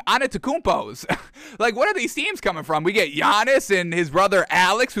Team Antetokounmpos. Like, what are these teams coming from? We get Giannis and his brother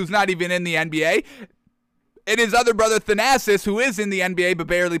Alex, who's not even in the NBA. And his other brother, Thanasis, who is in the NBA but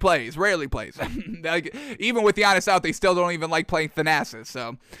rarely plays. Like, even with Giannis out, they still don't even like playing Thanasis.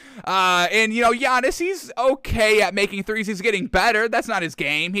 So, Giannis, he's okay at making threes. He's getting better. That's not his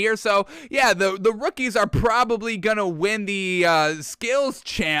game here. So, yeah, the rookies are probably going to win the skills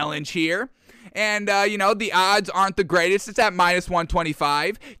challenge here. And, the odds aren't the greatest. It's at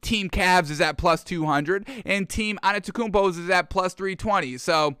 -125. Team Cavs is at +200. And Team Antetokounmpos is at +320.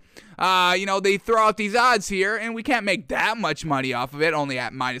 So, they throw out these odds here, and we can't make that much money off of it, only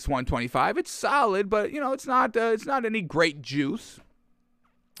at -125. It's solid, but, it's not any great juice.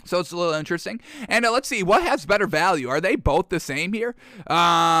 So it's a little interesting. And let's see, what has better value? Are they both the same here?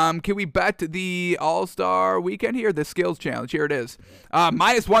 Can we bet the All-Star Weekend here? The Skills Challenge. Here it is.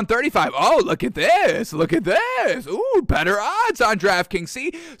 -135. Oh, look at this. Ooh, better odds on DraftKings.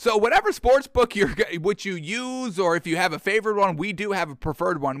 See? So whatever sports book you use, or if you have a favorite one, we do have a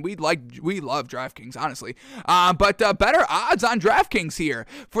preferred one. We love DraftKings, honestly. But better odds on DraftKings here.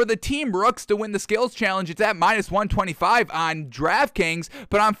 For the Team Rooks to win the Skills Challenge, it's at -125 on DraftKings,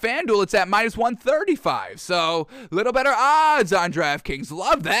 but on FanDuel, it's at -135. So, little better odds on DraftKings.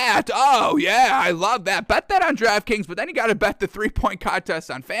 Love that. Oh, yeah, I love that. Bet that on DraftKings, but then you got to bet the 3-point contest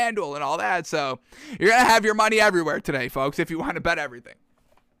on FanDuel and all that. So, you're going to have your money everywhere today, folks, if you want to bet everything.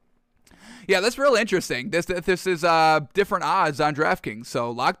 Yeah, that's real interesting. This is different odds on DraftKings. So,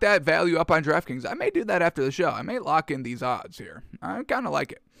 lock that value up on DraftKings. I may do that after the show. I may lock in these odds here. I kind of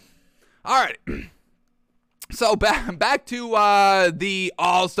like it. All right. So back to the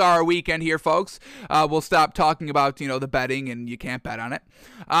All-Star Weekend here, folks. We'll stop talking about, the betting, and you can't bet on it.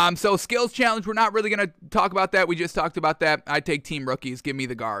 So Skills Challenge, we're not really going to talk about that. We just talked about that. I take Team Rookies. Give me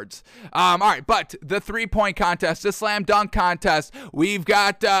the guards. All right, but the 3-point contest, the slam dunk contest, we've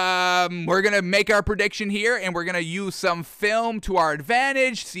got, we're going to make our prediction here, and we're going to use some film to our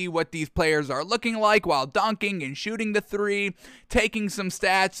advantage, see what these players are looking like while dunking and shooting the three, taking some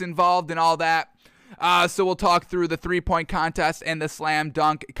stats involved and all that. So we'll talk through the 3-point contest and the slam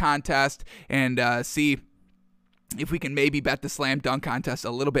dunk contest and see if we can maybe bet the slam dunk contest a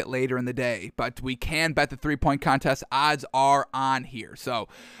little bit later in the day. But we can bet the 3-point contest. Odds are on here. So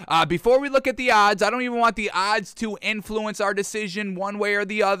before we look at the odds, I don't even want the odds to influence our decision one way or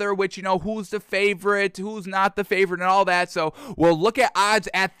the other, which, who's the favorite, who's not the favorite, and all that. So we'll look at odds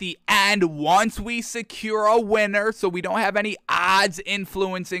at the end once we secure a winner, so we don't have any odds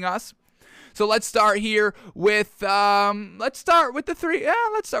influencing us. So let's start here with the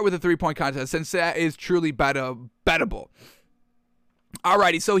 3-point contest, since that is truly bettable.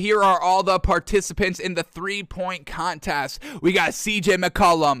 Alrighty, so here are all the participants in the 3-point contest. We got CJ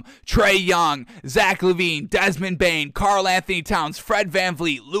McCollum, Trae Young, Zach LaVine, Desmond Bane, Karl Anthony Towns, Fred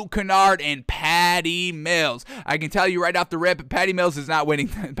VanVleet, Luke Kennard, and Patty Mills. I can tell you right off the rip, Patty Mills is not winning.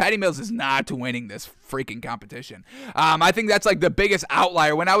 Patty Mills is not winning this freaking competition. I think that's like the biggest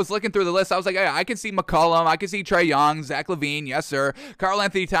outlier. When I was looking through the list, I was like, yeah, I can see McCollum, I can see Trae Young, Zach LaVine, yes sir. Karl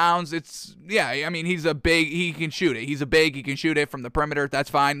Anthony Towns, he's a big, he can shoot it. He can shoot it from the perimeter, that's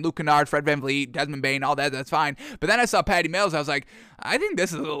fine. Luke Kennard, Fred VanVleet, Desmond Bane, all that, that's fine. But then I saw Patty Mills, I was like, I think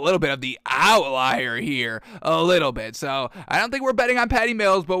this is a little bit of the outlier here, a little bit. So I don't think we're betting on Patty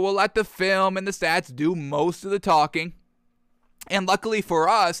Mills, but we'll let the film and the stats do most of the talking. And luckily for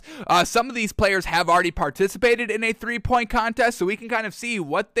us, some of these players have already participated in a three-point contest, so we can kind of see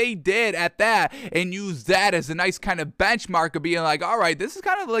what they did at that and use that as a nice kind of benchmark of being like, all right, this is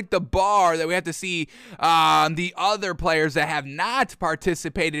kind of like the bar that we have to see the other players that have not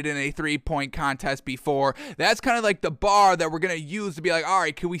participated in a three-point contest before. That's kind of like the bar that we're going to use to be like, all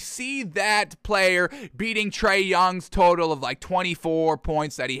right, can we see that player beating Trae Young's total of like 24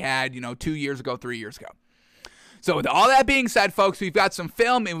 points that he had, 2 years ago, 3 years ago. So with all that being said, folks, we've got some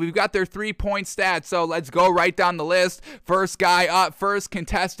film and we've got their three-point stats. So let's go right down the list. First guy up, first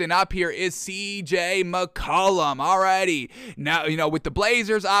contestant up here is CJ McCollum. Alrighty. Now, with the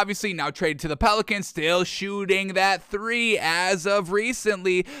Blazers, obviously, now traded to the Pelicans, still shooting that three as of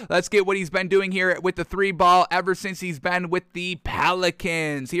recently. Let's get what he's been doing here with the three ball ever since he's been with the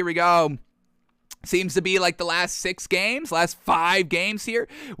Pelicans. Here we go. Seems to be like the last 5 games here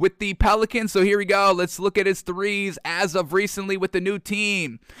with the Pelicans. So here we go. Let's look at his threes as of recently with the new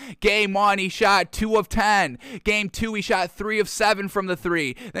team. Game 1, he shot 2 of 10. Game 2, he shot 3 of 7 from the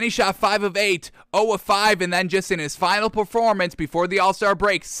three. Then he shot 5 of 8, 0 of 5, and then just in his final performance before the All-Star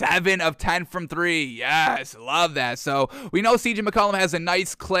break, 7 of 10 from 3. Yes, love that. So we know CJ McCollum has a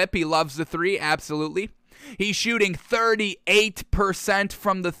nice clip. He loves the three, absolutely. He's shooting 38%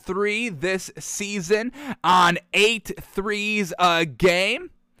 from the three this season on 8 threes a game.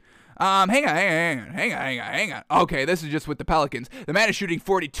 Hang on. Okay, this is just with the Pelicans. The man is shooting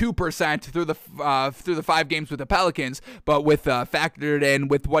 42% through the 5 games with the Pelicans, but with factored in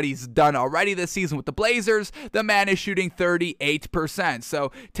with what he's done already this season with the Blazers, the man is shooting 38%.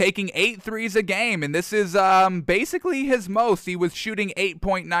 So taking 8 threes a game, and this is basically his most. He was shooting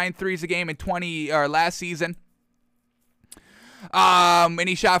 8.9 threes a game in last season. And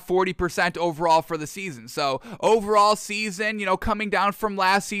he shot 40% overall for the season. So overall season, coming down from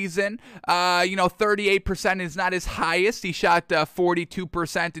last season, 38% is not his highest. He shot 42%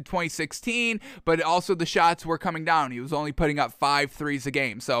 in 2016, but also the shots were coming down. He was only putting up 5 threes a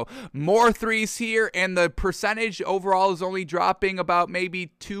game. So more threes here, and the percentage overall is only dropping about maybe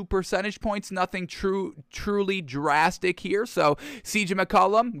 2 percentage points. Nothing truly drastic here. So CJ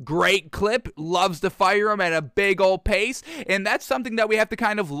McCollum, great clip, loves to fire him at a big old pace, and that's something that we have to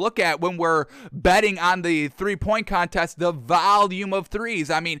kind of look at when we're betting on the three-point contest, the volume of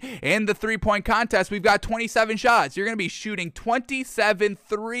threes. I mean, in the three-point contest, we've got 27 shots. You're going to be shooting 27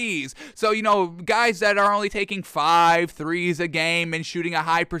 threes. So, guys that are only taking 5 threes a game and shooting a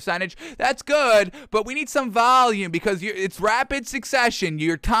high percentage, that's good, but we need some volume because it's rapid succession.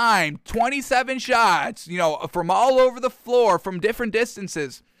 Your time, 27 shots, from all over the floor, from different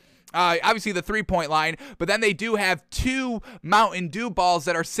distances. Obviously the three-point line, but then they do have 2 Mountain Dew balls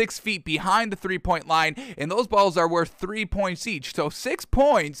that are 6 feet behind the three-point line, and those balls are worth 3 points each. So 6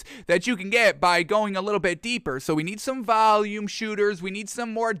 points that you can get by going a little bit deeper. So we need some volume shooters. We need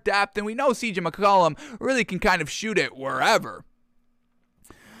some more depth, and we know CJ McCollum really can kind of shoot it wherever.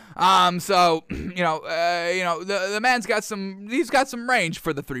 The man's got he's got some range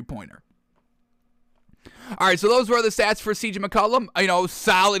for the three-pointer. All right, so those were the stats for CJ McCollum.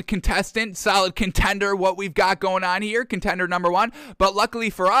 Solid contestant, solid contender, what we've got going on here, contender number 1. But luckily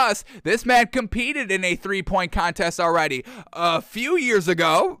for us, this man competed in a three-point contest already a few years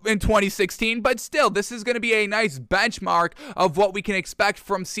ago in 2016, but still, this is going to be a nice benchmark of what we can expect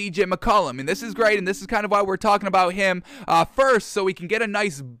from CJ McCollum. And this is great, and this is kind of why we're talking about him first, so we can get a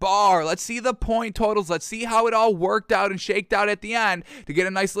nice bar. Let's see the point totals. Let's see how it all worked out and shaked out at the end to get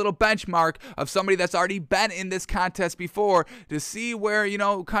a nice little benchmark of somebody that's already been in this contest before to see where,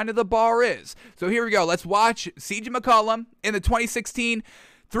 kind of the bar is. So here we go. Let's watch CJ McCollum in the 2016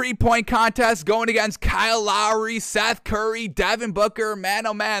 three-point contest going against Kyle Lowry, Seth Curry, Devin Booker. Man,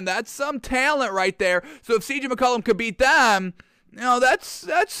 oh man, that's some talent right there. So if CJ McCollum could beat them, that's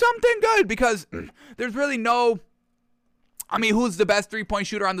something good because there's really who's the best three-point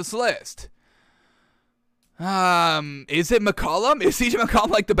shooter on this list? Is it McCollum? Is CJ McCollum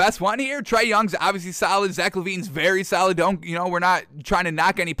like the best one here? Trae Young's obviously solid. Zach LaVine's very solid. We're not trying to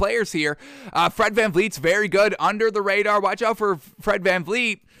knock any players here. Fred VanVleet's very good under the radar. Watch out for Fred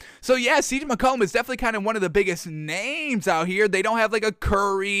VanVleet. So yeah, CJ McCollum is definitely kind of one of the biggest names out here. They don't have like a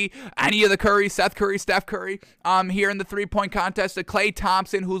Curry, any of the Curry, Seth Curry, Steph Curry, here in the three-point contest. A Klay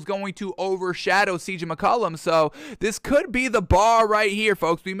Thompson who's going to overshadow CJ McCollum. So this could be the bar right here,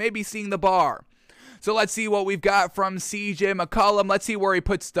 folks. We may be seeing the bar. So let's see what we've got from CJ McCollum. Let's see where he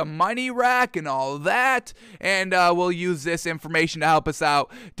puts the money rack and all that. And we'll use this information to help us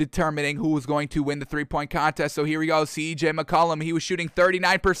out determining who is going to win the three-point contest. So here we go. CJ McCollum, he was shooting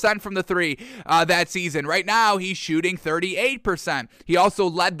 39% from the three that season. Right now, he's shooting 38%. He also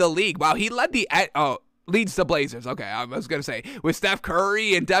led the league. Wow, he led the Leads the Blazers. Okay, I was going to say, with Steph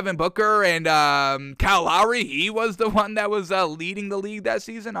Curry and Devin Booker and Kyle Lowry, he was the one that was leading the league that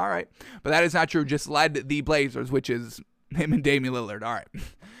season. All right. But that is not true. Just led the Blazers, which is him and Damian Lillard. All right.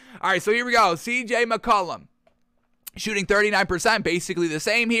 All right, so here we go. CJ McCollum. Shooting 39%, basically the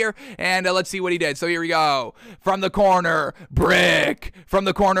same here. And let's see what he did. So here we go. From the corner, brick. From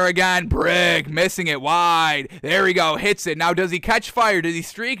the corner again, brick. Missing it wide. There we go. Hits it. Now, does he catch fire? Does he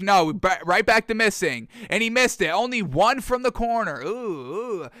streak? No, right back to missing. And he missed it. Only one from the corner.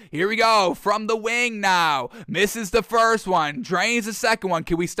 Ooh. Here we go. From the wing now. Misses the first one. Drains the second one.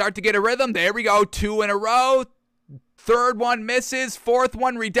 Can we start to get a rhythm? There we go. 2 in a row. Third one misses. Fourth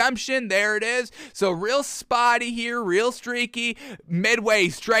one, redemption. There it is. So real spotty here, real streaky. Midway,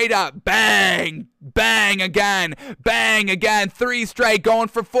 straight up. Bang. Bang again. Bang again. 3 straight, going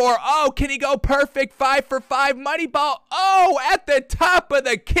for 4. Oh, can he go perfect? 5 for 5. Money ball. Oh, at the top of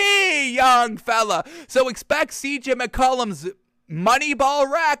the key, young fella. So expect CJ McCollum's money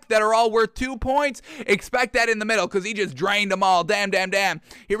ball rack that are all worth 2 points. Expect that in the middle because he just drained them all. Damn.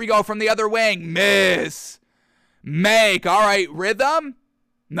 Here we go from the other wing. Miss. Make. All right, rhythm.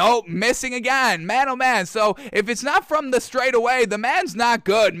 Nope, missing again. Man, oh man. So if it's not from the straightaway, the man's not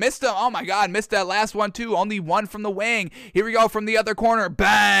good. Missed him. Oh my God, missed that last one too. Only one from the wing. Here we go from the other corner.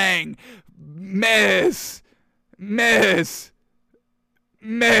 Bang. Miss. Miss.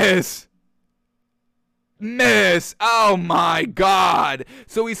 Miss. Miss. Oh my God.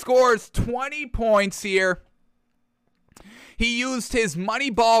 So he scores 20 points here. He used his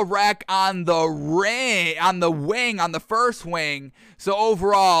money ball rack on the wing, on the first wing. So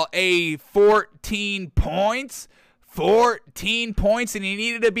overall, 14 points. 14 points, and he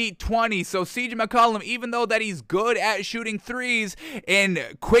needed to beat 20. So CJ McCollum, even though that he's good at shooting threes in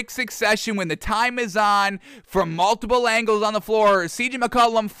quick succession when the time is on from multiple angles on the floor, CJ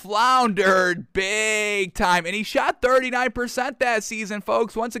McCollum floundered big time. And he shot 39% that season,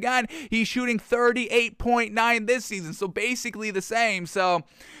 folks. Once again, he's shooting 38.9 this season. So basically the same. So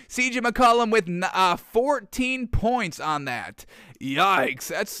CJ McCollum with 14 points on that.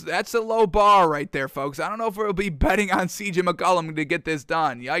 Yikes, that's a low bar right there, folks. I don't know if we'll be betting on CJ McCollum to get this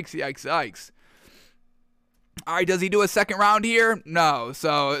done. Yikes. All right, does he do a second round here? No.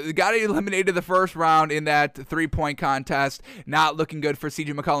 So got eliminated the first round in that 3-point contest. Not looking good for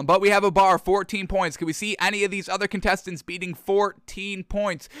CJ McCollum. But we have a bar, 14 points. Can we see any of these other contestants beating 14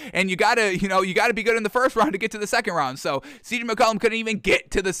 points? And you gotta be good in the first round to get to the second round. So CJ McCollum couldn't even get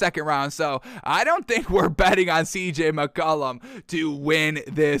to the second round. So I don't think we're betting on CJ McCollum to win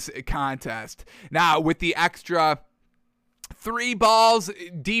this contest. Now with the extra 3 balls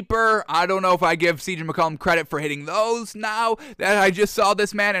deeper, I don't know if I give CJ McCollum credit for hitting those now that I just saw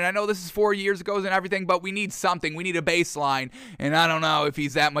this man. And I know this is 4 years ago and everything, but we need something. We need a baseline. And I don't know if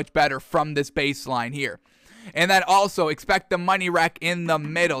he's that much better from this baseline here. And then also expect the money rack in the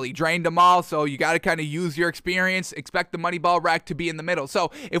middle. He drained them all, so you got to kind of use your experience. Expect the money ball rack to be in the middle.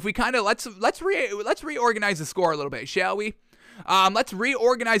 So if we kind of let's reorganize the score a little bit, shall we? Let's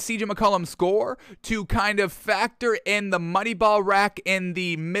reorganize CJ McCollum's score to kind of factor in the money ball rack in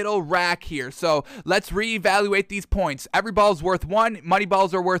the middle rack here. So let's reevaluate these points. Every ball's worth 1. Money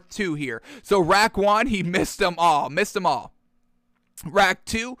balls are worth 2 here. So rack 1, he missed them all. Rack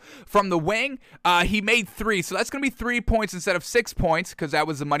 2 from the wing, he made 3. So that's going to be 3 points instead of 6 points because that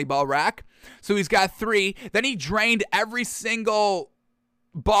was the money ball rack. So he's got 3. Then he drained every single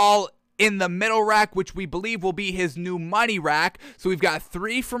ball in the middle rack, which we believe will be his new money rack. So we've got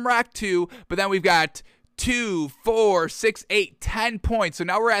 3 from rack 2, but then we've got 2, 4, 6, 8, 10 points. So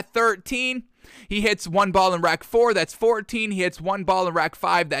now we're at 13. He hits 1 ball in rack 4, that's 14. He hits 1 ball in rack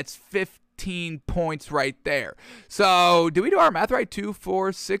 5, that's 15 points right there. So do we do our math right? 2,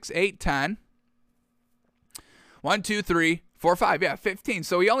 4, 6, 8, 10. 1, 2, 3, 4, 5, yeah, 15.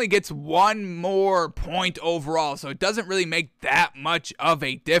 So he only gets 1 more point overall. So it doesn't really make that much of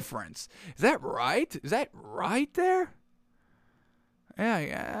a difference. Is that right? Is that right there?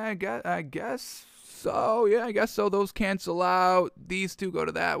 Yeah, I guess so. Yeah, I guess so. Those cancel out. These 2 go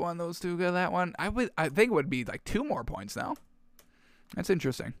to that one. Those 2 go to that one. I think it would be like 2 more points now. That's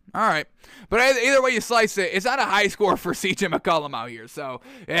interesting. All right. But either way you slice it, it's not a high score for CJ McCollum out here. So,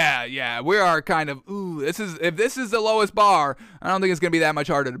 yeah, we are kind of, if this is the lowest bar, I don't think it's going to be that much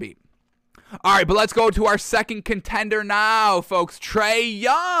harder to beat. All right, but let's go to our second contender now, folks. Trae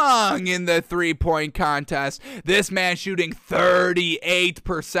Young in the 3-point contest. This man shooting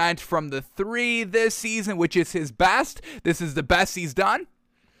 38% from the 3 this season, which is his best. This is the best he's done.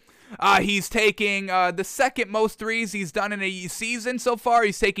 He's taking the second most threes he's done in a season so far.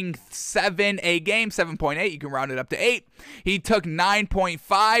 He's taking 7 a game, 7.8. You can round it up to 8. He took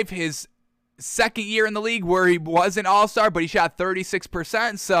 9.5 his second year in the league where he was an all-star, but he shot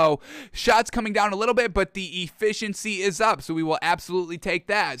 36%. So shots coming down a little bit, but the efficiency is up. So we will absolutely take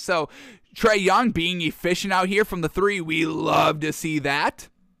that. So Trae Young being efficient out here from the three, we love to see that.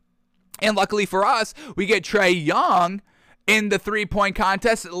 And luckily for us, we get Trae Young in the three-point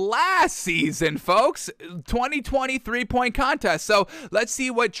contest last season, folks. 2020 three-point contest. So let's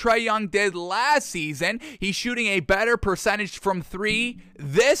see what Trae Young did last season. He's shooting a better percentage from three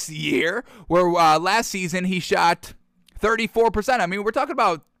this year, where last season he shot 34%. I mean, we're talking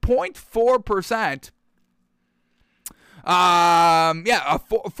about 0.4%.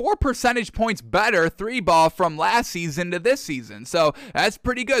 Four percentage points better three ball from last season to this season. So that's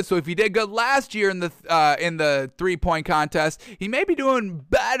pretty good. So if he did good last year in the 3-point contest, he may be doing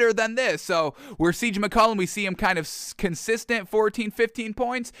better than this. So we're CJ McCollum, we see him kind of consistent, 14, 15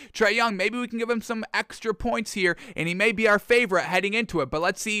 points. Trae Young, maybe we can give him some extra points here, and he may be our favorite heading into it. But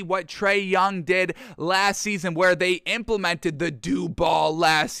let's see what Trae Young did last season, where they implemented the do ball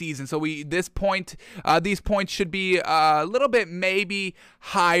last season. So these points should be a little bit maybe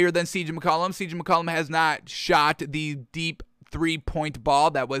higher than CJ McCollum. CJ McCollum has not shot the deep three-point ball.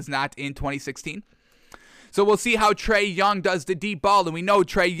 That was not in 2016. So we'll see how Trae Young does the deep ball, and we know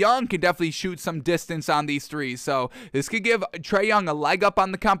Trae Young can definitely shoot some distance on these threes. So this could give Trae Young a leg up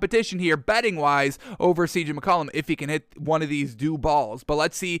on the competition here, betting-wise, over CJ McCollum if he can hit one of these do balls. But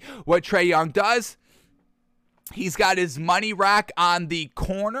let's see what Trae Young does. He's got his money rack on the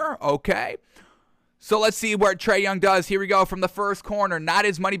corner, okay? So let's see what Trae Young does. Here we go from the first corner. Not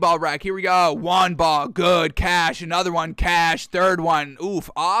his money ball rack. Here we go. One ball. Good. Cash. Another one. Cash. Third one. Oof.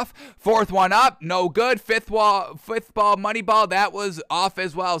 Off. Fourth one up. No good. Fifth ball. Money ball. That was off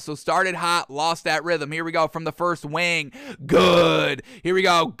as well. So started hot. Lost that rhythm. Here we go from the first wing. Good. Here we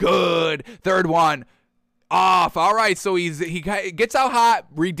go. Good. Third one. Off. All right, so he gets out hot,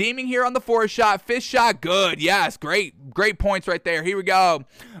 redeeming here on the fourth shot. Fifth shot, good. Yes, great points right there. Here we go.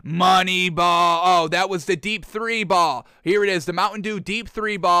 Money ball. Oh, that was the deep three ball. Here it is, the Mountain Dew deep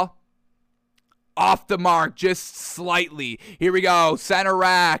three ball. Off the mark, just slightly. Here we go. Center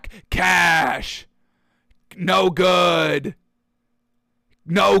rack. Cash. No good.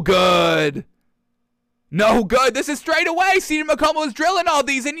 No good. No good. This is straight away. CJ McCollum was drilling all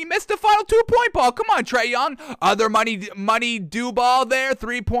these, and he missed the final 2-point ball. Come on, Trae Young. Other money do ball there.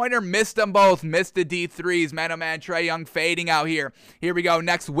 3-pointer. Missed them both. Missed the deep threes. Man, oh man, Trae Young fading out here. Here we go.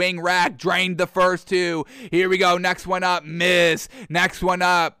 Next wing rack. Drained the first two. Here we go. Next one up. Miss. Next one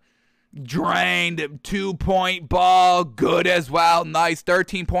up. Drained. 2-point ball. Good as well. Nice.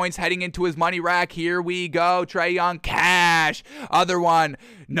 13 points heading into his money rack. Here we go. Trae Young. Cash. Other one.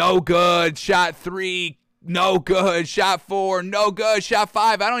 No good. Shot 3. No good. Shot 4. No good. Shot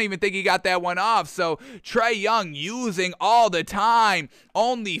 5. I don't even think he got that one off. So Trae Young using all the time.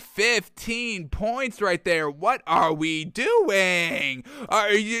 Only 15 points right there. What are we doing?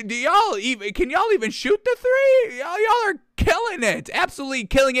 Can y'all even shoot the three? Y'all are killing it. Absolutely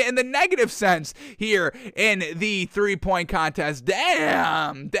killing it in the negative sense here in the 3-point contest.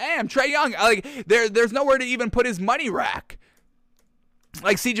 Damn. Trae Young, like there's nowhere to even put his money rack.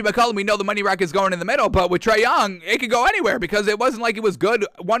 Like CJ McCollum, we know the money rack is going in the middle, but with Trae Young, it could go anywhere because it wasn't like it was good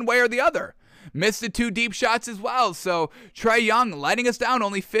one way or the other. Missed the 2 deep shots as well. So Trae Young letting us down,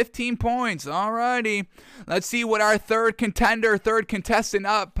 only 15 points. Alrighty. Let's see what our third contestant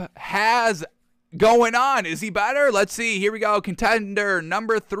up has going on. Is he better? Let's see. Here we go. Contender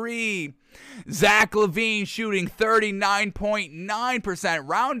number 3. Zach LaVine shooting 39.9%.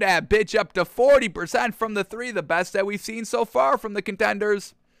 Round that bitch up to 40% from the 3. The best that we've seen so far from the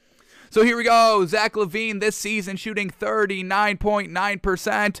contenders. So here we go. Zach LaVine this season shooting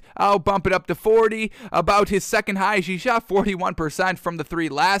 39.9%. I'll bump it up to 40. About his second highest, he shot 41% from the 3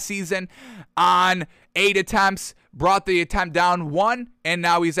 last season on 8 attempts. Brought the attempt down 1, and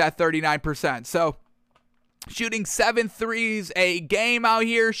now he's at 39%. So shooting 7 threes a game out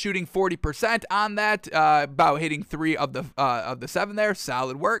here, shooting 40% on that, about hitting 3 of the 7 there.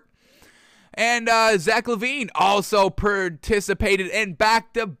 Solid work. And Zach LaVine also participated in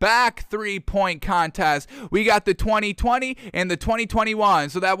back-to-back 3-point contests. We got the 2020 and the 2021.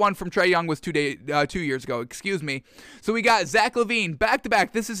 So that one from Trae Young was 2 years ago. Excuse me. So we got Zach LaVine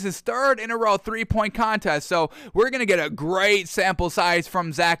back-to-back. This is his 3rd in a row 3-point contest. So we're going to get a great sample size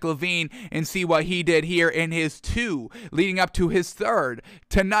from Zach LaVine and see what he did here in his 2 leading up to his 3rd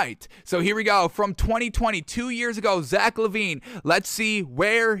tonight. So here we go. From 2020, 2 years ago, Zach LaVine. Let's see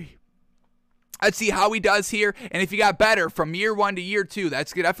how he does here, and if he got better from year 1 to year 2.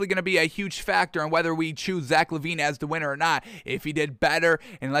 That's definitely going to be a huge factor on whether we choose Zach LaVine as the winner or not. If he did better,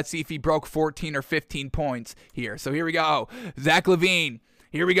 and let's see if he broke 14 or 15 points here. So here we go. Zach LaVine.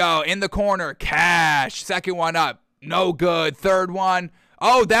 Here we go. In the corner. Cash. Second one up. No good. Third one.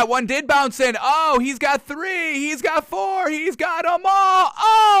 Oh, that one did bounce in. Oh, he's got 3. He's got 4. He's got them all.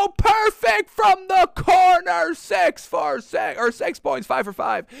 Oh, perfect from the corner. 6 for 6. Or 6 points. 5 for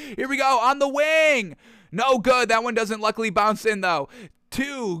 5. Here we go. On the wing. No good. That one doesn't luckily bounce in, though.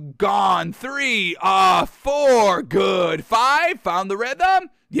 2. Gone. 3. 4. Good. 5. Found the rhythm.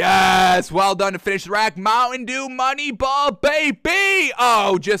 Yes, well done to finish the rack. Mountain Dew Money Ball, baby.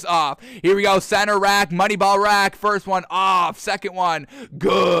 Oh, just off. Here we go, center rack, Money Ball rack. First one off, second one,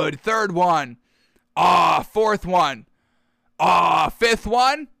 good. Third one, off. Fourth one, off. Fifth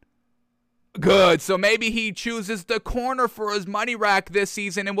one, good. So maybe he chooses the corner for his money rack this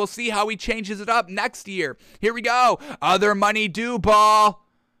season, and we'll see how he changes it up next year. Here we go, other Money Dew Ball.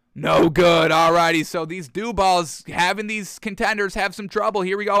 No good. Alrighty, so these dew balls, having these contenders have some trouble.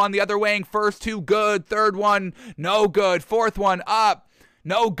 Here we go on the other wing. First 2 good. Third one, no good. Fourth one up,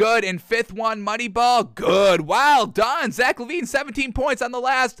 no good. And fifth one, Money Ball, good. Well done. Zach LaVine, 17 points on the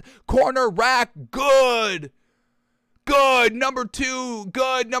last corner rack. Good. Good. Number 2,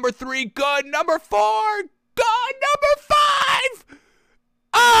 good. Number 3, good. Number 4, good. Number 5.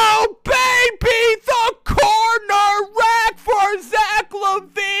 Oh, baby, the corner rack for Zach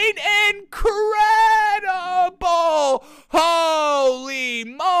LaVine. Incredible. Holy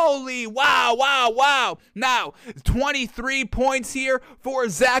moly. Wow, wow, wow. Now, 23 points here for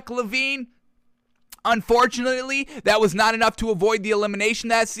Zach LaVine. Unfortunately, that was not enough to avoid the elimination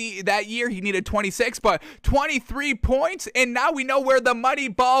that year. He needed 26, but 23 points, and now we know where the Money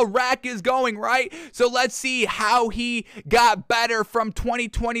Ball rack is going, right? So let's see how he got better from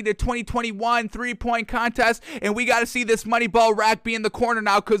 2020 to 2021 three-point contest, and we got to see this Money Ball rack be in the corner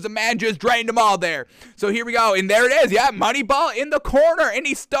now because the man just drained them all there. So here we go, and there it is. Yeah, Money Ball in the corner, and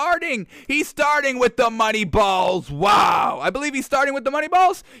he's starting. He's starting with the Money Balls. Wow. I believe he's starting with the Money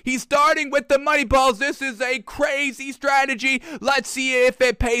Balls. He's starting with the Money Balls. This is a crazy strategy. Let's see if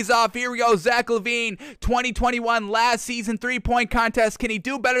it pays off. Here we go. Zach LaVine, 2021 last season three-point contest. Can he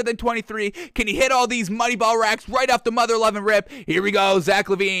do better than 23? Can he hit all these Money Ball racks right off the mother loving rip? Here we go. Zach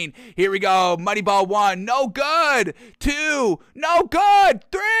LaVine. Here we go. Money Ball 1. No good. 2. No good.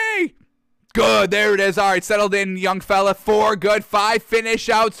 3. Good, there it is. All right, settled in, young fella. 4, good. 5, finish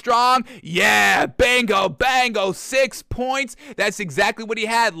out strong. Yeah, bango, bango. 6 points. That's exactly what he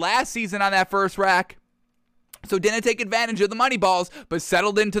had last season on that first rack. So didn't take advantage of the Money Balls, but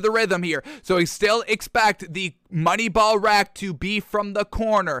settled into the rhythm here. So we still expect the Money Ball rack to be from the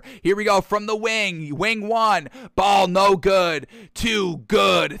corner. Here we go, from the wing. Wing 1, ball no good. 2,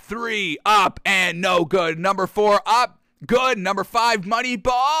 good. 3, up and no good. Number 4, up, good. Number 5, Money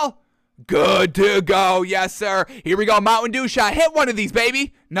Ball. Good to go. Yes, sir. Here we go. Mountain Dew shot. Hit one of these,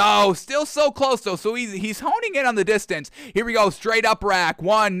 baby. No, still so close, though. So he's honing in on the distance. Here we go. Straight up rack.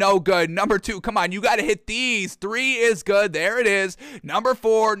 1, no good. Number 2, come on. You got to hit these. 3 is good. There it is. Number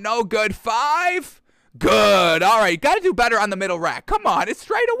 4, no good. 5, good. All right. Got to do better on the middle rack. Come on. It's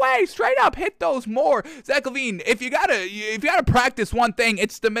straight away. Straight up. Hit those more. Zach LaVine, if you gotta practice one thing,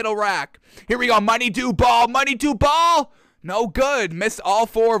 it's the middle rack. Here we go. Money Dew ball. Money Dew ball. No good. Missed all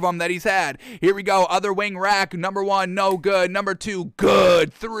 4 of them that he's had. Here we go. Other wing rack. Number 1, no good. Number 2,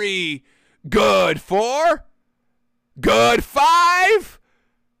 good. 3, good. 4, good. 5,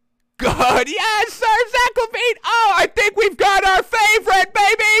 good. Yes, sir. Zach LaVine. Oh, I think we've got our favorite,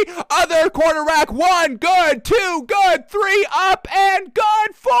 baby. Other corner rack. 1, good. 2, good. 3, up and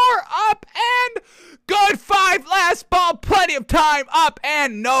good. 4, up and good. 5, last ball, plenty of time, up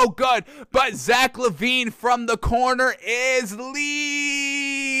and no good. But Zach LaVine from the corner is lethal.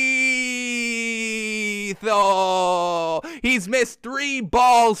 He's missed 3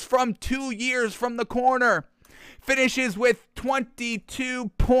 balls from 2 years from the corner. Finishes with 22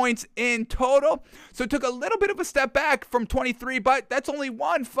 points in total. So took a little bit of a step back from 23, but that's only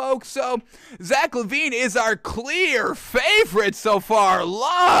 1, folks. So Zach LaVine is our clear favorite so far.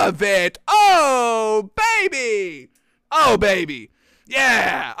 Love it. Oh, baby. Oh, baby.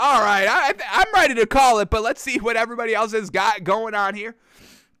 Yeah. All right. I'm ready to call it, but let's see what everybody else has got going on here.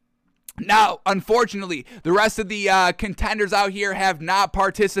 Now, unfortunately, the rest of the contenders out here have not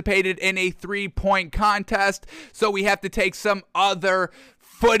participated in a three-point contest, so we have to take some other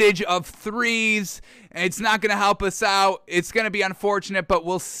footage of threes. It's not going to help us out. It's going to be unfortunate, but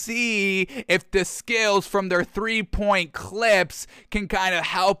we'll see if the skills from their three-point clips can kind of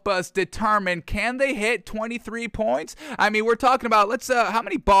help us determine, can they hit 23 points? I mean, we're talking about, how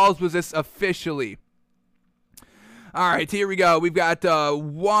many balls was this officially? All right, here we go. We've got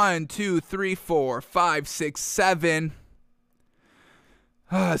 1, 2, 3, 4, 5, 6, 7.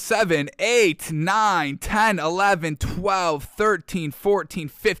 7, 8, 9, 10, 11, 12, 13, 14,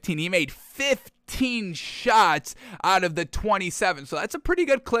 15. He made 15 shots out of the 27. So that's a pretty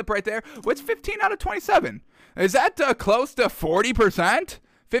good clip right there. What's 15 out of 27? Is that close to 40%?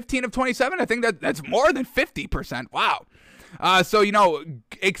 15 of 27? I think that's more than 50%. Wow. So, you know,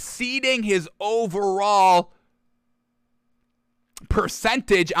 exceeding his overall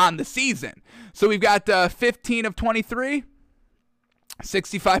percentage on the season. So we've got 15 of 23.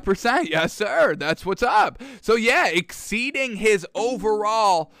 65%, yes sir, that's what's up. So yeah, exceeding his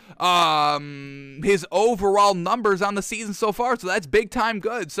overall numbers on the season so far, so that's big time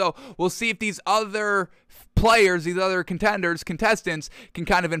good. So we'll see if these other players, these other contestants can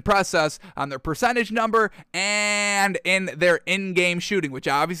kind of impress us on their percentage number and in their in-game shooting, which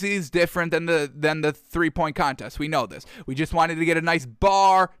obviously is different than the 3-point contest. We know this. We just wanted to get a nice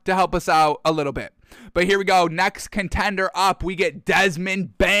bar to help us out a little bit. But here we go. Next contender up, we get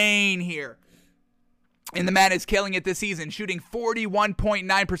Desmond Bane here. And the man is killing it this season, shooting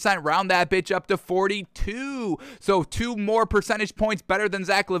 41.9%. Round that bitch up to 42. So 2 more percentage points better than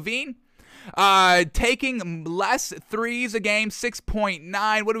Zach LaVine. Taking less threes a game,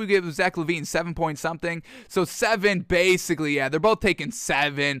 6.9. What do we give Zach LaVine? 7 point something. So 7 basically, yeah, they're both taking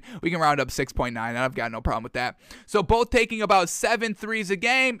 7. We can round up 6.9. I've got no problem with that. So both taking about 7 threes a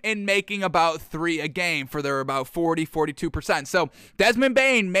game and making about 3 a game for their about 42%. So Desmond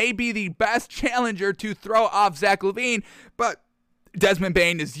Bane may be the best challenger to throw off Zach LaVine, but Desmond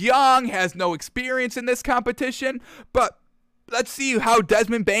Bane is young, has no experience in this competition, but let's see how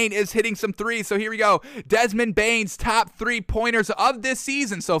Desmond Bane is hitting some threes. So here we go. Desmond Bane's top 3-pointers of this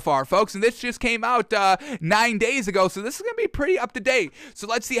season so far, folks. And this just came out 9 days ago. So this is going to be pretty up to date. So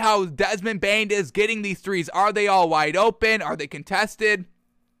let's see how Desmond Bane is getting these threes. Are they all wide open? Are they contested?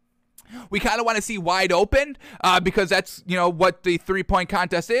 We kind of want to see wide open because that's, you know, what the 3-point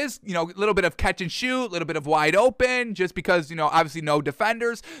contest is. You know, a little bit of catch and shoot, a little bit of wide open, just because, you know, obviously no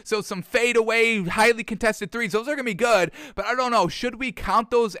defenders. So some fadeaway, highly contested threes. Those are going to be good, but I don't know. Should we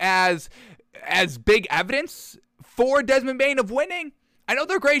count those as big evidence for Desmond Bane of winning? I know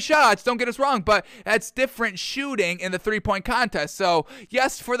they're great shots, don't get us wrong, but that's different shooting in the 3-point contest. So,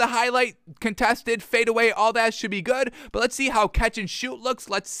 yes, for the highlight, contested, fadeaway, all that should be good. But let's see how catch and shoot looks.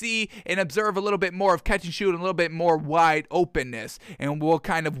 Let's see and observe a little bit more of catch and shoot and a little bit more wide openness. And we'll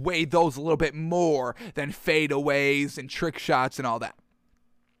kind of weigh those a little bit more than fadeaways and trick shots and all that.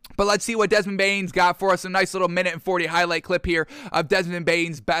 But let's see what Desmond Bane's got for us. A nice little 1:40 highlight clip here of Desmond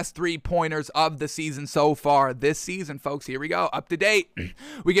Bane's best 3-pointers of the season so far this season, folks. Here we go. Up to date.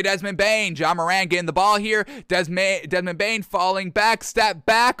 We get Desmond Bane. Ja Morant getting the ball here. Desmond Bane falling back. Step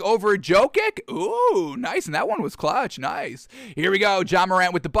back over Jokic. Ooh, nice. And that one was clutch. Nice. Here we go. Ja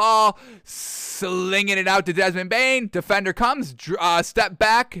Morant with the ball. Slinging it out to Desmond Bane. Defender comes. Step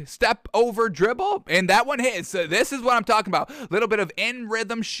back. Step over dribble. And that one hits. So this is what I'm talking about. A little bit of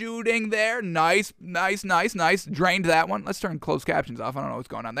in-rhythm shooting there. Nice. Drained that one. Let's turn closed captions off. I don't know what's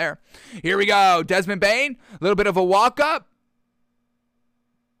going on there. Here we go. Desmond Bane. A little bit of a walk-up.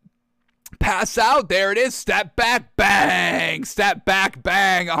 Pass out. There it is. Step back. Bang. Step back.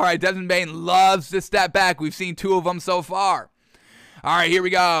 Bang. All right. Desmond Bane loves to step back. We've seen 2 of them so far. All right, here we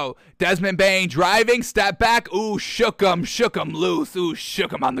go. Desmond Bane driving, step back. Ooh, shook him loose. Ooh,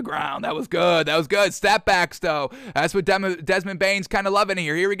 shook him on the ground. That was good. Step backs, though. That's what Desmond Bane's kind of loving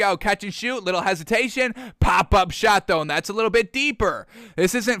here. Here we go. Catch and shoot. Little hesitation. Pop-up shot, though, and that's a little bit deeper.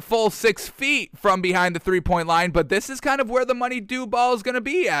 This isn't full 6 feet from behind the 3-point line, but this is kind of where the money due ball is going to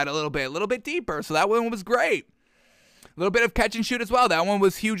be at a little bit deeper. So that one was great. A little bit of catch and shoot as well. That one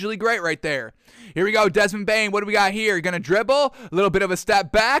was hugely great right there. Here we go. Desmond Bane. What do we got here? Going to dribble. A little bit of a step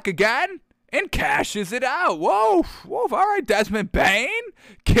back again. And cashes it out. Whoa. All right. Desmond Bane.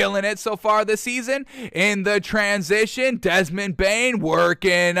 Killing it so far this season. In the transition. Desmond Bane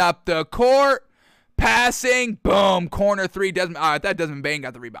working up the court. Passing. Boom. Corner 3. All right. That Desmond Bane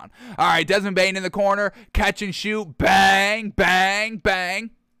got the rebound. All right. Desmond Bane in the corner. Catch and shoot. Bang. Bang.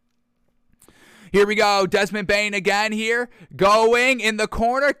 Bang. Here we go. Desmond Bane again here. Going in the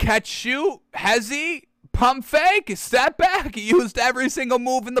corner. Catch, shoot. Hezzy. Pump fake. Step back. He used every single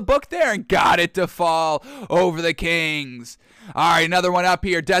move in the book there and got it to fall over the Kings. All right, another one up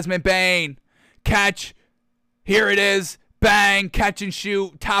here. Desmond Bane. Catch. Here it is. Bang. Catch and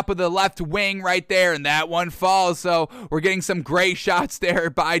shoot. Top of the left wing right there. And that one falls. So we're getting some great shots there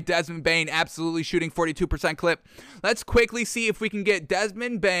by Desmond Bane. Absolutely shooting 42% clip. Let's quickly see if we can get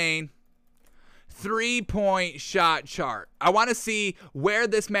Desmond Bane 3-point shot chart. I want to see where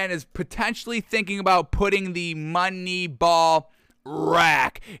this man is potentially thinking about putting the money ball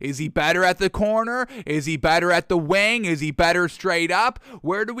rack. Is he better at the corner? Is he better at the wing? Is he better straight up?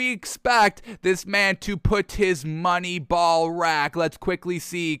 Where do we expect this man to put his money ball rack? Let's quickly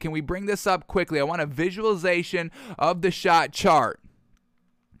see. Can we bring this up quickly? I want a visualization of the shot chart.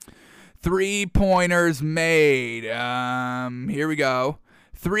 3-pointers made. Here we go.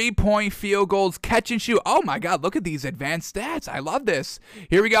 3-point field goals, catch and shoot. Oh my God, look at these advanced stats. I love this.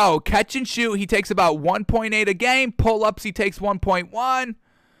 Here we go. Catch and shoot, he takes about 1.8 a game. Pull-ups, he takes 1.1.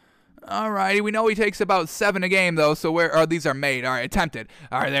 All righty, we know he takes about 7 a game though, so these are made. All right, attempted.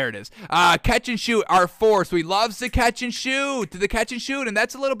 All right, there it is. Catch and shoot are 4, so he loves to catch and shoot. The catch and shoot, and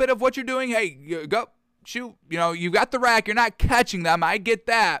that's a little bit of what you're doing. Hey, go, shoot. You know, you got the rack. You're not catching them. I get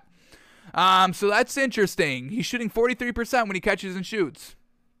that. So that's interesting. He's shooting 43% when he catches and shoots.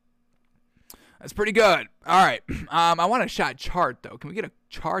 That's pretty good. All right. I want a shot chart, though. Can we get a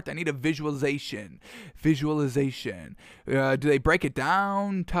chart? I need a visualization. Visualization. Do they break it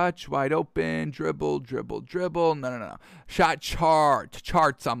down? Touch, wide open, dribble, dribble, dribble. No. Shot chart.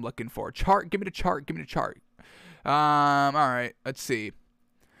 Charts I'm looking for. Chart. Give me the chart. Give me the chart. All right. Let's see.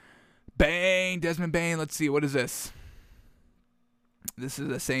 Bane. Desmond Bane. Let's see. What is this? This is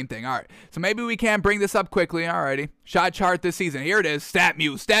the same thing. All right. So maybe we can bring this up quickly. All righty. Shot chart this season. Here it is.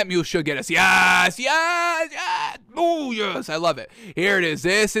 StatMuse. StatMuse should get us. Yes. Yes. Yes. Oh, yes. I love it. Here it is.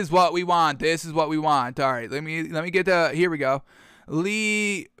 This is what we want. This is what we want. All right. Let me get to, here we go.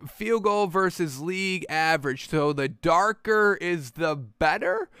 League field goal versus league average. So the darker is the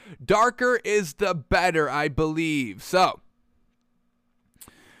better. Darker is the better, I believe. So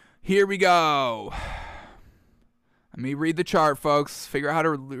here we go. Let me read the chart, folks. Figure out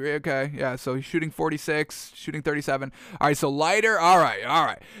how to, okay, yeah, so he's shooting 46, shooting 37. All right, so lighter, all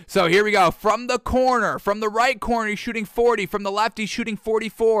right. So here we go. From the corner, from the right corner, he's shooting 40. From the left, he's shooting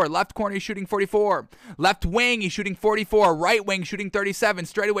 44. Left corner, he's shooting 44. Left wing, he's shooting 44. Right wing, shooting 37.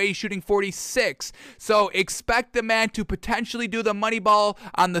 Straight away, he's shooting 46. So expect the man to potentially do the money ball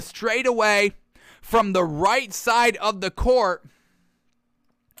on the straightaway from the right side of the court.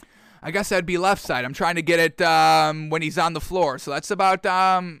 I guess that'd be left side. I'm trying to get it when he's on the floor. So that's about,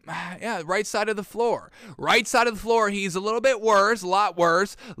 right side of the floor. Right side of the floor, he's a little bit worse, a lot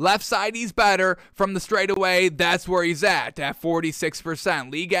worse. Left side, he's better. From the straightaway, that's where he's at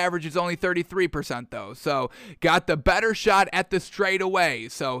 46%. League average is only 33%, though. So got the better shot at the straightaway.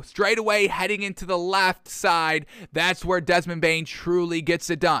 So straightaway heading into the left side, that's where Desmond Bane truly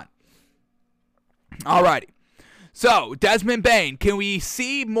gets it done. All righty. So, Desmond Bane, can we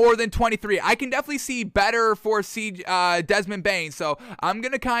see more than 23? I can definitely see better for Desmond Bane. So, I'm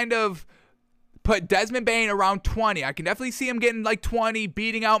going to kind of put Desmond Bane around 20. I can definitely see him getting like 20,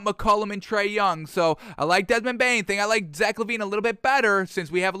 beating out McCollum and Trae Young. So, I like Desmond Bane. I like Zach LaVine a little bit better since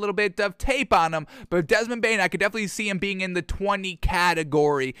we have a little bit of tape on him. But Desmond Bane, I could definitely see him being in the 20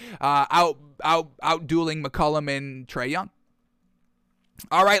 category, out-dueling McCollum and Trae Young.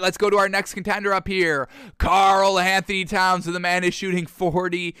 All right, let's go to our next contender up here. Karl-Anthony Towns, the man is shooting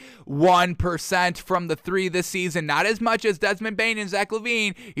 41% from the 3 this season. Not as much as Desmond Bane and Zach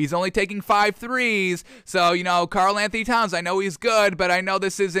LaVine. He's only taking 5 threes. So, Karl-Anthony Towns, I know he's good, but I know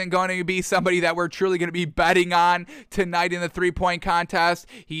this isn't going to be somebody that we're truly going to be betting on tonight in the three-point contest.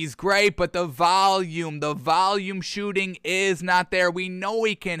 He's great, but the volume shooting is not there. We know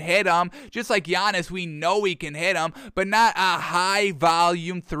he can hit them. Just like Giannis, we know he can hit them, but not a high volume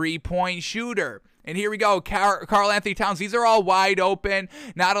three-point shooter. And here we go, Karl-Anthony Towns. These are all wide open,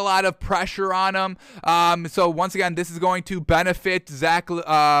 not a lot of pressure on him. So once again, this is going to benefit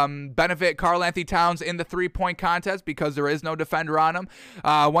Karl-Anthony Towns in the three-point contest because there is no defender on him.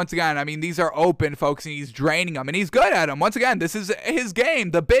 Once again, I mean, these are open, folks, and he's draining them, and he's good at them. Once again, this is his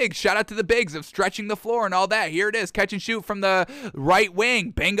game. The bigs, shout out to the bigs of stretching the floor and all that. Here it is, catch and shoot from the right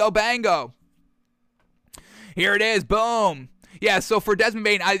wing. Bingo, bango. Here it is, boom. Yeah, so for Desmond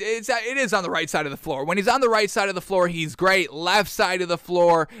Bane, it is on the right side of the floor. When he's on the right side of the floor, he's great. Left side of the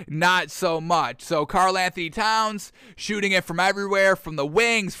floor, not so much. So Karl-Anthony Towns shooting it from everywhere, from the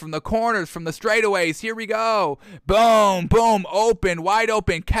wings, from the corners, from the straightaways. Here we go. Boom, boom, open, wide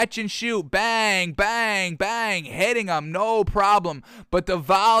open, catch and shoot, bang, bang, bang, hitting them, no problem. But the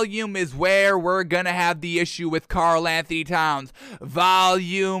volume is where we're going to have the issue with Karl-Anthony Towns.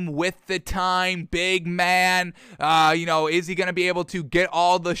 Volume with the time, big man. Is he going to be able to get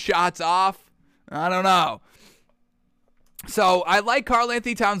all the shots off? I don't know. So I like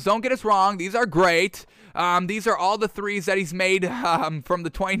Karl-Anthony Towns. Don't get us wrong. These are great. These are all the threes that he's made from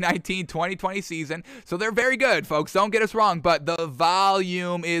the 2019-2020 season. So they're very good, folks. Don't get us wrong. But the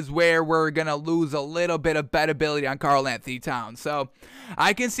volume is where we're going to lose a little bit of bettability on Karl-Anthony Towns. So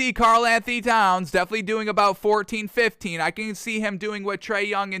I can see Karl-Anthony Towns definitely doing about 14, 15. I can see him doing what Trae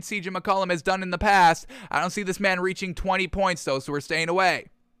Young and CJ McCollum has done in the past. I don't see this man reaching 20 points, though, so we're staying away.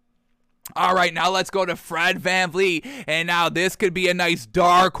 All right, now let's go to Fred VanVleet, and now this could be a nice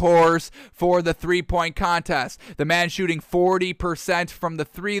dark horse for the three-point contest. The man shooting 40% from the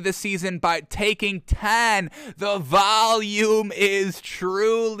three this season, but taking 10. The volume is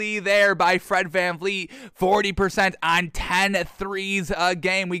truly there by Fred VanVleet. 40% on 10 threes a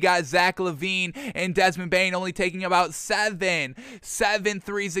game. We got Zach LaVine and Desmond Bane only taking about 7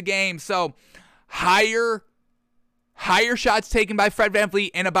 threes a game. So higher shots taken by Fred VanVleet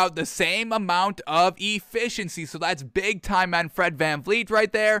and about the same amount of efficiency. So that's big time on Fred VanVleet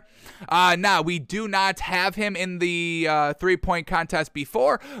right there. Now, we do not have him in the three-point contest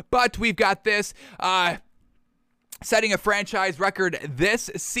before, but we've got this setting a franchise record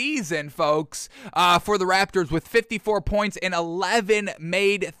this season, folks, for the Raptors with 54 points and 11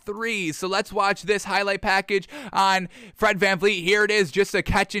 made threes. So let's watch this highlight package on Fred VanVleet. Here it is, just a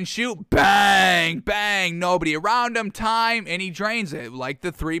catch and shoot. Bang, bang, nobody around him, time, and he drains it like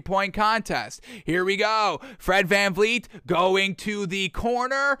the three-point contest. Here we go. Fred VanVleet going to the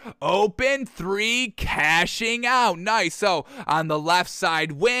corner, open three, cashing out. Nice. So on the left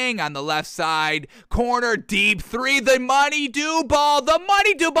side wing, on the left side corner, deep three. The money do ball.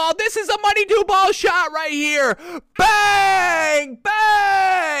 This is a money do ball shot right here. Bang,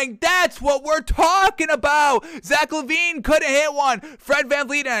 bang. That's what we're talking about. Zach LaVine could have hit one. Fred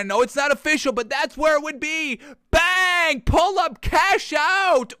VanVleet, and I know it's not official, but that's where it would be. Bang, pull up, cash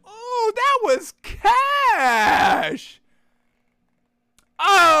out. Ooh, that was cash.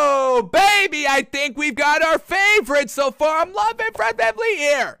 Oh, baby, I think we've got our favorite so far. I'm loving Fred VanVleet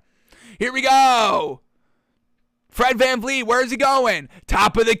here. Here we go. Fred VanVleet, where's he going?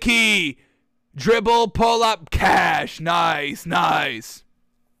 Top of the key. Dribble, pull up, cash. Nice, nice.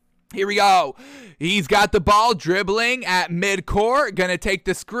 Here we go. He's got the ball dribbling at midcourt. Gonna take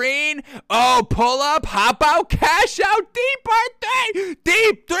the screen. Oh, pull up, hop out, cash out,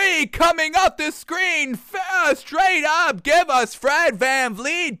 deep three coming up the screen. Straight up, give us Fred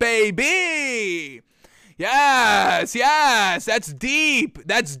VanVleet, baby. Yes, that's deep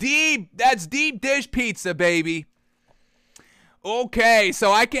dish pizza, baby. Okay,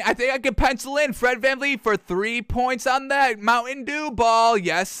 so I think I can pencil in Fred VanVleet for 3 points on that Mountain Dew ball.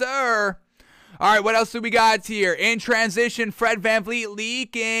 Yes, sir. All right, what else do we got here? In transition, Fred VanVleet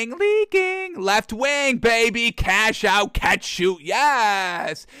leaking. Left wing, baby. Cash out, catch, shoot.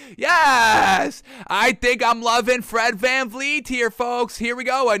 Yes. I think I'm loving Fred VanVleet here, folks. Here we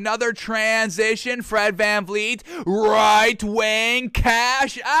go. Another transition. Fred VanVleet. Right wing,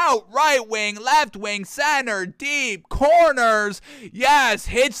 cash out. Right wing, left wing, center, deep, corners. Yes,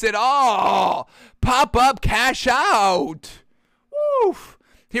 hits it all. Pop up, cash out. Woof.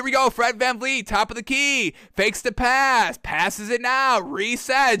 Here we go, Fred VanVleet, top of the key, fakes the pass, passes it now,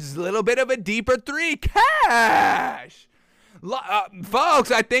 resets, a little bit of a deeper three, cash. Folks,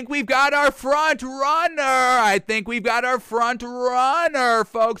 I think we've got our front runner.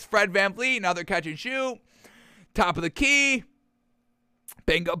 Folks. Fred VanVleet, another catch and shoot, top of the key,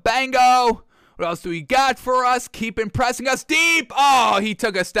 bingo, bango. What else do we got for us? Keep impressing us deep. Oh, he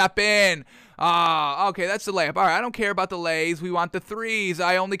took a step in. Okay, that's the layup. All right, I don't care about the lays. We want the threes.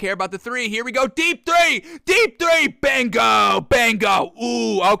 I only care about the three. Here we go. Deep three. Bingo.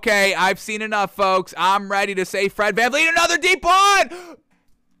 Ooh, okay. I've seen enough, folks. I'm ready to say Fred VanVleet. Another deep one. Boom!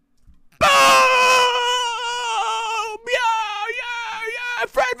 Yeah.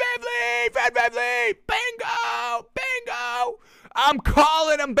 Fred VanVleet. Bingo. I'm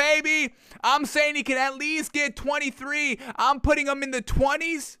calling him, baby. I'm saying he can at least get 23. I'm putting him in the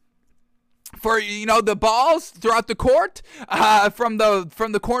 20s. For, the balls throughout the court, from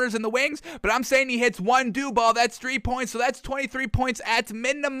the corners and the wings. But I'm saying he hits one do ball. That's 3 points. So that's 23 points at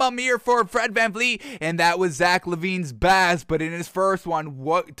minimum here for Fred VanVleet. And that was Zach LaVine's best. But in his first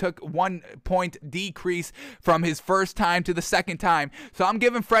one, took 1 point decrease from his first time to the second time. So I'm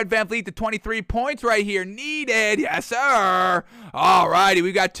giving Fred VanVleet the 23 points right here. Needed. Yes, sir. All righty.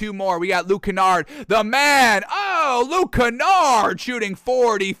 We got 2 more. We got Luke Kennard. The man. Oh, Luke Kennard shooting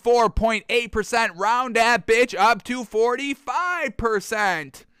 44.8%. Round that bitch up to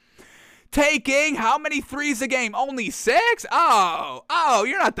 45%. Taking how many threes a game? Only 6? Oh,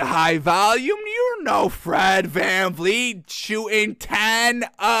 you're not the high volume. You're no Fred VanVleet shooting 10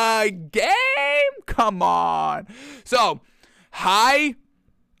 a game. Come on. So, high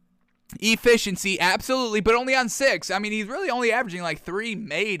Efficiency, absolutely, but only on 6. I mean, he's really only averaging like 3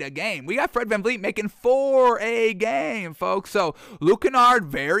 made a game. We got Fred VanVleet making 4 a game, folks. So Luke Kennard,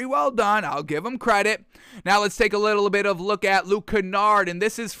 very well done. I'll give him credit. Now let's take a little bit of a look at Luke Kennard, and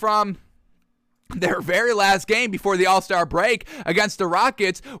this is from their very last game before the All-Star break against the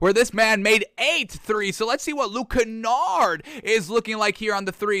Rockets, where this man made 8 threes. So let's see what Luke Kennard is looking like here on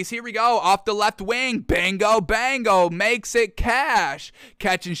the threes. Here we go, off the left wing, bango, bango, makes it cash.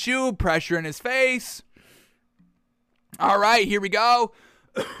 Catch and shoot, pressure in his face. All right, here we go.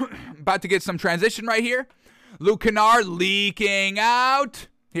 About to get some transition right here. Luke Kennard leaking out.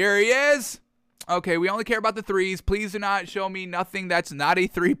 Here he is. Okay, we only care about the threes. Please do not show me nothing that's not a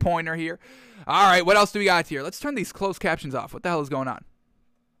three-pointer here. All right, what else do we got here? Let's turn these closed captions off. What the hell is going on?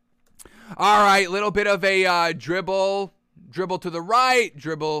 All right, little bit of a dribble to the right,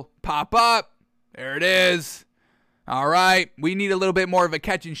 dribble, pop up. There it is. All right, we need a little bit more of a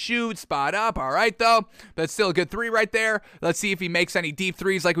catch and shoot, spot up. All right, though, but still a good 3 right there. Let's see if he makes any deep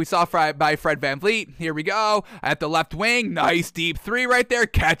threes like we saw by Fred VanVleet. Here we go, at the left wing, nice deep 3 right there.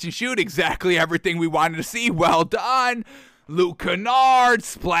 Catch and shoot, exactly everything we wanted to see. Well done. Luke Kennard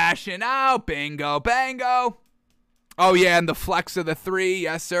splashing out. Bingo, bango. Oh, yeah, and the flex of the 3.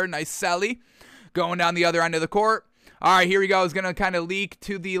 Yes, sir. Nice celly. Going down the other end of the court. All right, here we go. He's going to kind of leak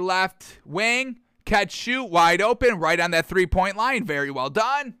to the left wing. Catch, shoot, wide open, right on that 3-point line. Very well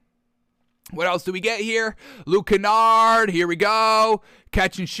done. What else do we get here? Luke Kennard. Here we go.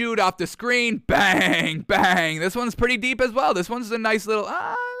 Catch and shoot off the screen. Bang, bang. This one's pretty deep as well. This one's a nice little...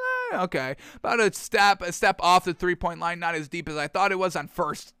 okay, about a step off the 3-point line, not as deep as I thought it was on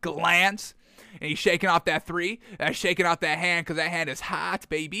first glance. And he's shaking off that 3, shaking off that hand because that hand is hot,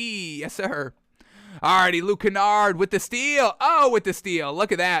 baby. Yes, sir. Alrighty, Luke Kennard with the steal. Oh, with the steal.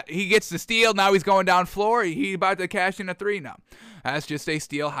 Look at that. He gets the steal. Now he's going down floor. He's about to cash in a 3 now. That's just a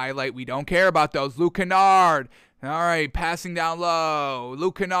steal highlight. We don't care about those. Luke Kennard. All right, passing down low.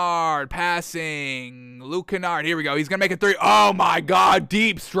 Luke Kennard passing. Luke Kennard. Here we go. He's going to make a 3. Oh, my God.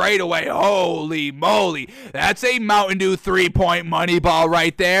 Deep straightaway. Holy moly. That's a Mountain Dew 3-point money ball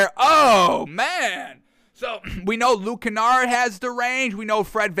right there. Oh, man. So we know Luke Kennard has the range. We know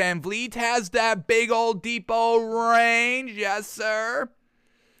Fred VanVleet has that big old depot range. Yes, sir.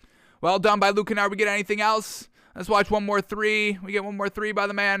 Well done by Luke Kennard. We get anything else? Let's watch one more 3. We get one more 3 by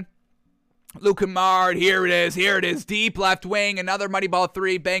the man. Luke Kennard, here it is, deep left wing, another money ball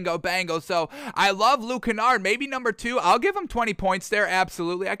 3, bango, bango. So I love Luke Kennard, maybe number 2. I'll give him 20 points there,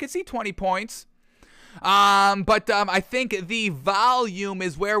 absolutely. I could see 20 points. But I think the volume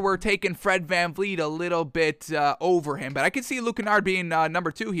is where we're taking Fred VanVleet a little bit over him. But I could see Luke Kennard being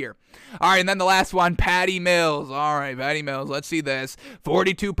number 2 here. All right, and then the last one, Patty Mills. All right, Patty Mills, let's see this.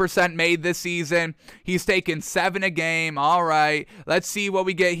 42% made this season. He's taken 7 a game. All right, let's see what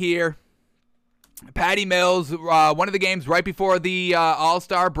we get here. Patty Mills, one of the games right before the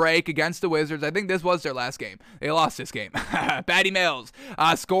All-Star break against the Wizards. I think this was their last game. They lost this game. Patty Mills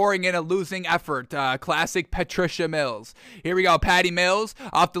scoring in a losing effort. Classic Patricia Mills. Here we go. Patty Mills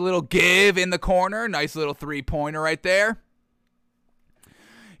off the little give in the corner. Nice little 3-pointer right there.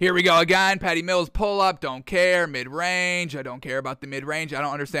 Here we go again. Patty Mills pull up. Don't care. Mid-range. I don't care about the mid-range. I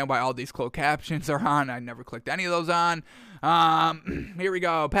don't understand why all these closed captions are on. I never clicked any of those on. Here we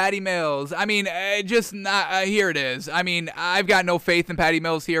go. Patty Mills. I mean, just not, here it is. I mean, I've got no faith in Patty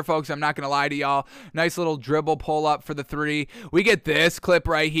Mills here, folks. I'm not going to lie to y'all. Nice little dribble pull up for the 3. We get this clip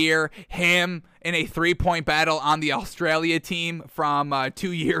right here. Him in a 3-point battle on the Australia team from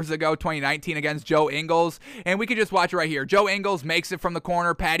 2 years ago, 2019, against Joe Ingles. And we can just watch it right here. Joe Ingles makes it from the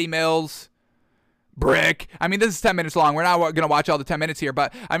corner. Patty Mills. Brick. I mean, this is 10 minutes long. We're not going to watch all the 10 minutes here,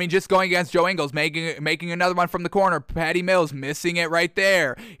 but I mean, just going against Joe Ingles, making another one from the corner. Patty Mills missing it right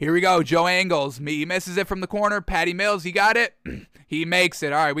there. Here we go. Joe Ingles. He misses it from the corner. Patty Mills, he got it. He makes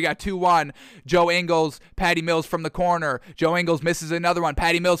it. All right, we got 2-1. Joe Ingles, Patty Mills from the corner. Joe Ingles misses another one.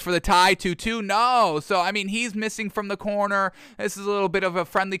 Patty Mills for the tie. 2-2. No. So, I mean, he's missing from the corner. This is a little bit of a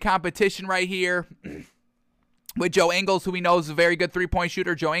friendly competition right here. With Joe Ingles, who we know is a very good 3-point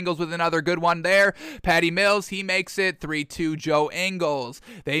shooter. Joe Ingles with another good one there. Patty Mills, he makes it. 3-2 Joe Ingles.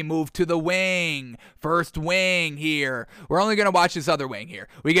 They move to the wing. First wing here. We're only going to watch this other wing here.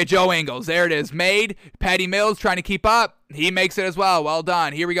 We get Joe Ingles. There it is. Made. Patty Mills trying to keep up. He makes it as well. Well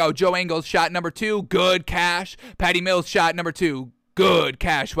done. Here we go. Joe Ingles, shot number 2. Good cash. Patty Mills, shot number 2. Good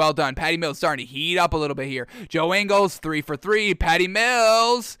cash. Well done. Patty Mills starting to heat up a little bit here. Joe Ingles, 3 for 3. Patty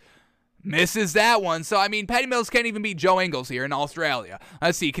Mills misses that one. So, I mean, Patty Mills can't even beat Joe Ingles here in Australia.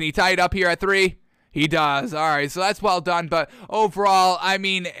 Let's see. Can he tie it up here at 3? He does. All right, so that's well done. But overall, I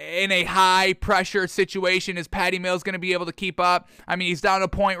mean, in a high-pressure situation, is Patty Mills going to be able to keep up? I mean, he's down a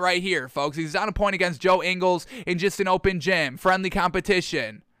point right here, folks. He's down a point against Joe Ingles in just an open gym, friendly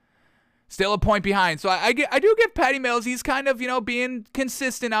competition. Still a point behind. So I do give Patty Mills, he's kind of, being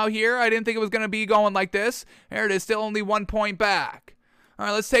consistent out here. I didn't think it was going to be going like this. There it is, still only 1 point back. All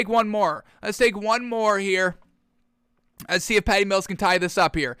right, let's take one more. Let's take one more here. Let's see if Patty Mills can tie this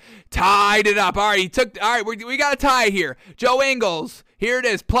up here. Tied it up. All right, we got a tie here. Joe Ingles. Here it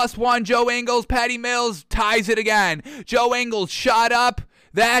is. +1 Joe Ingles. Patty Mills ties it again. Joe Ingles shot up.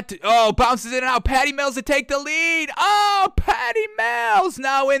 Bounces in and out. Patty Mills to take the lead. Oh, Patty Mills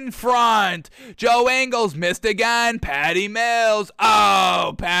now in front. Joe Ingles missed again. Patty Mills.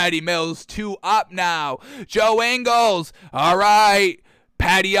 Oh, Patty Mills 2 up now. Joe Ingles. All right.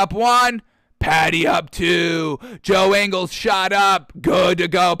 Patty up 1. Patty up 2. Joe Ingles shot up. Good to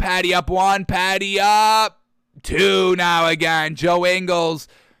go. Patty up 1. Patty up 2 now again. Joe Ingles.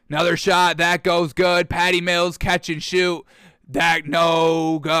 Another shot. That goes good. Patty Mills catch and shoot. That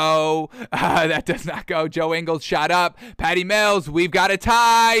no go. That does not go. Joe Ingles shot up. Patty Mills. We've got a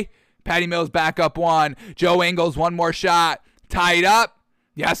tie. Patty Mills back up 1. Joe Ingles 1 more shot. Tied up.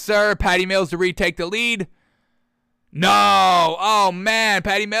 Yes, sir. Patty Mills to retake the lead. No. Oh, man.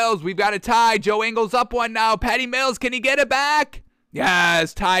 Patty Mills, we've got a tie. Joe Ingles up 1 now. Patty Mills, can he get it back?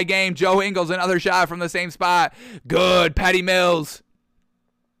 Yes, tie game. Joe Ingles, another shot from the same spot. Good. Patty Mills.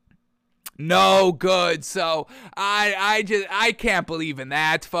 No good. So I can't believe in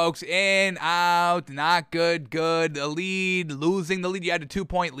that, folks. In, out, not good, good. The lead, losing the lead. You had a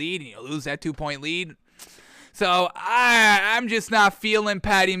 2-point lead, and you lose that 2-point lead. So I'm just not feeling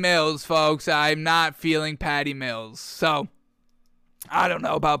Patty Mills, folks. I'm not feeling Patty Mills. So I don't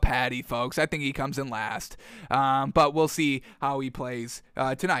know about Patty, folks. I think he comes in last. But we'll see how he plays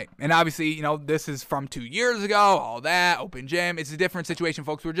tonight. And obviously, this is from 2 years ago, all that, open gym. It's a different situation,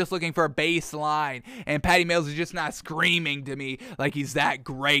 folks. We're just looking for a baseline. And Patty Mills is just not screaming to me like he's that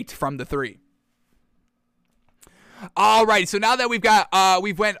great from the 3. All right, so now that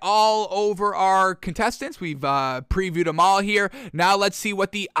we've went all over our contestants, we've previewed them all here. Now let's see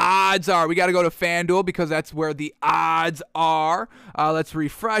what the odds are. We got to go to FanDuel because that's where the odds are. Let's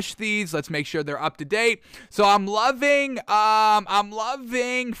refresh these. Let's make sure they're up to date. So I'm loving Fred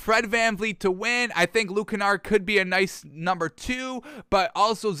VanVleet to win. I think Luke Kennard could be a nice number 2, but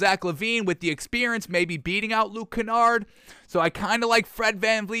also Zach LaVine with the experience maybe beating out Luke Kennard. So I kind of like Fred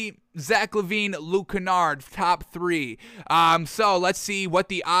VanVleet, Zach LaVine, Luke Kennard, top 3. So let's see what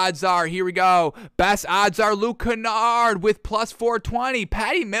the odds are. Here we go. Best odds are Luke Kennard with +420.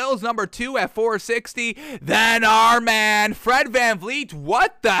 Patty Mills, number 2 at 460. Then our man, Fred VanVleet.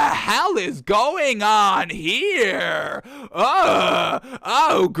 What the hell is going on here?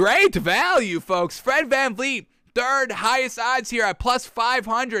 Oh, great value, folks. Fred VanVleet. 3rd highest odds here at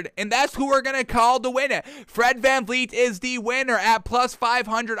 +500, and that's who we're going to call to win it. Fred VanVleet is the winner at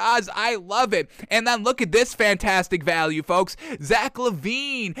 +500 odds. I love it. And then look at this fantastic value, folks. Zach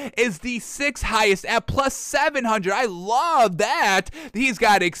LaVine is the 6th highest at +700. I love that. He's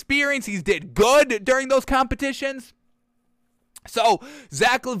got experience. He's did good during those competitions. So,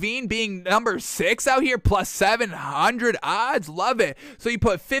 Zach LaVine being number 6 out here, +700 odds. Love it. So, you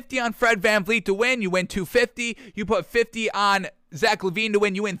put 50 on Fred VanVleet to win, you win 250. You put 50 on Zach LaVine to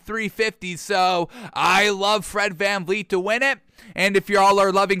win, you win 350. So, I love Fred VanVleet to win it. And if you all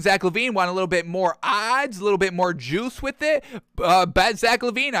are loving Zach LaVine, want a little bit more odds, a little bit more juice with it, bet Zach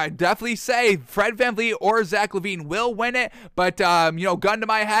LaVine. I definitely say Fred VanVleet or Zach LaVine will win it. But, gun to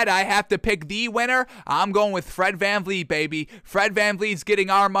my head, I have to pick the winner. I'm going with Fred VanVleet, baby. Fred VanVleet's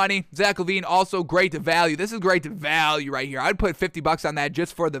getting our money. Zach LaVine also great value. This is great value right here. I'd put $50 on that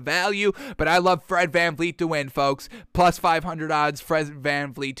just for the value. But I love Fred VanVleet to win, folks. +500 odds, Fred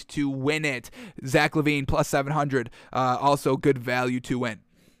VanVleet to win it. Zach LaVine +700. Also good value to win.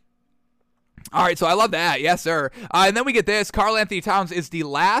 All right, so I love that. Yes, sir. And then we get this. Karl Anthony Towns is the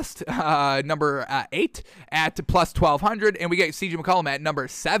last, number 8 at +1200. And we get CJ McCollum at number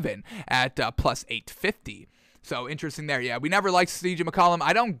 7 at +850. So interesting there. Yeah, we never liked CJ McCollum.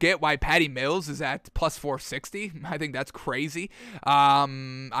 I don't get why Patty Mills is at +460. I think that's crazy.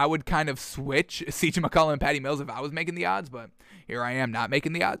 I would kind of switch CJ McCollum and Patty Mills if I was making the odds, but here I am not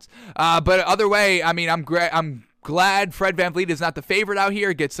making the odds. But other way, I mean, I'm glad Fred VanVleet is not the favorite out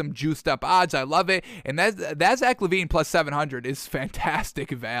here. Get some juiced up odds. I love it. And that Zach LaVine +700 is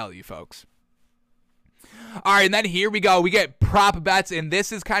fantastic value, folks. All right, and then here we go. We get prop bets, and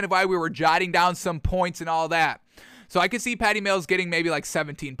this is kind of why we were jotting down some points and all that. So I could see Patty Mills getting maybe like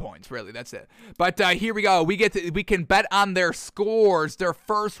 17 points. Really, that's it. But here we go. We can bet on their scores, their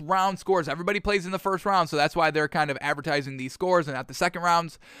first round scores. Everybody plays in the first round, so that's why they're kind of advertising these scores and not the second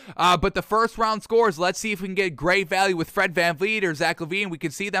rounds. But the first round scores, let's see if we can get great value with Fred VanVleet or Zach LaVine. We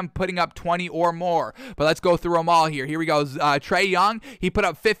can see them putting up 20 or more. But let's go through them all here. Here we go. Trae Young, he put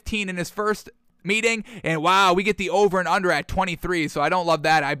up 15 in his first meeting, and wow, we get the over and under at 23, so I don't love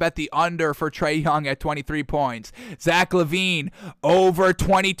that. I bet the under for Trae Young at 23 points. Zach LaVine, over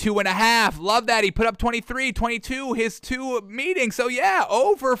 22.5. Love that. He put up 23, 22 his 2 meetings, so yeah,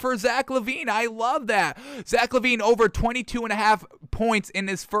 over for Zach LaVine. I love that. Zach LaVine over 22.5 points in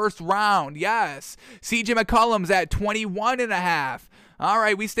his first round. Yes. CJ McCollum's at 21.5. All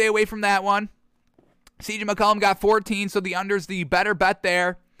right, we stay away from that one. CJ McCollum got 14, so the under's the better bet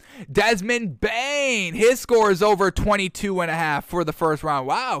there. Desmond Bane, his score is over 22.5 for the first round.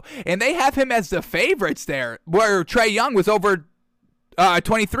 Wow. And they have him as the favorites there, where Trae Young was over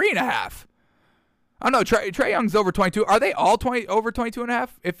 23.5. Oh, no, Trae Young's over 22. Are they all over 22.5?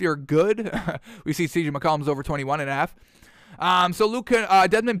 If you're good. We see CJ McCollum's over 21.5. So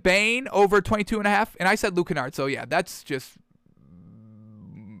Desmond Bane over 22.5. And I said Luke Kennard, so yeah, that's just...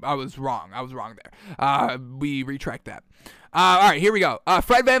 I was wrong there. We retract that. All right, here we go.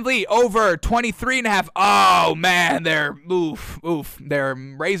 Fred VanVleet over 23.5. Oh man, they're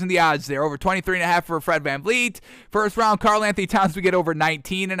raising the odds there. Over 23.5 for Fred VanVleet. First round, Karl-Anthony Towns, we get over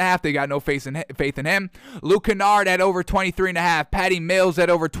 19.5. They got no faith in him. Luke Kennard at over 23.5. Patty Mills at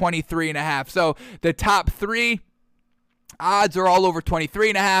over 23.5. So the top 3 odds are all over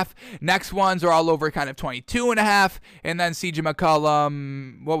 23.5. Next ones are all over kind of 22.5. And then CJ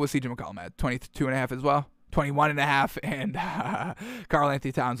McCollum, what was CJ McCollum at? 22.5 as well? 21.5, and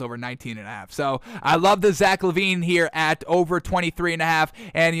Karl-Anthony Towns over 19.5. So I love the Zach LaVine here at over 23.5.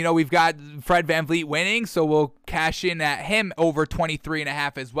 And, you know, we've got Fred VanVleet winning, so we'll cash in at him over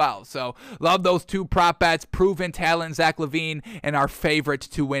 23.5 as well. So love those 2 prop bets, proven talent Zach LaVine, and our favorite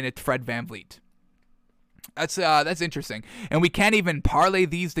to win it, Fred VanVleet. That's interesting. And we can't even parlay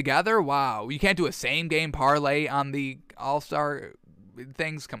these together? Wow. You can't do a same-game parlay on the All-Star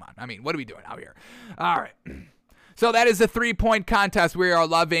things? Come on. I mean, what are we doing out here? All right. So that is the 3-point contest. We are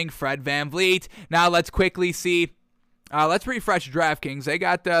loving Fred VanVleet. Now let's quickly see. Let's refresh DraftKings. They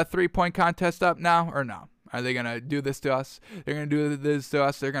got the 3-point contest up now or no? Are they going to do this to us? They're going to do this to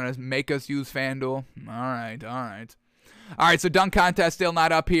us. They're going to make us use FanDuel. All right. All right, so dunk contest still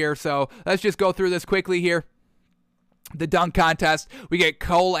not up here, so let's just go through this quickly here. The dunk contest, we get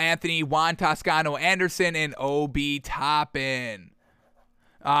Cole Anthony, Juan Toscano Anderson, and Obi Toppin.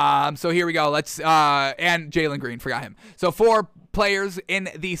 So here we go. Let's and Jalen Green, forgot him. So 4 players in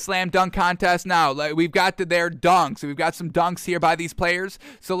the slam dunk contest. Now we've got their dunks. We've got some dunks here by these players.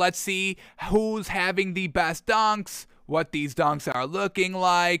 So let's see who's having the best dunks, what these dunks are looking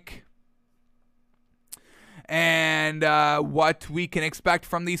like, and what we can expect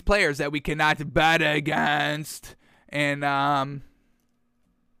from these players that we cannot bet against, and that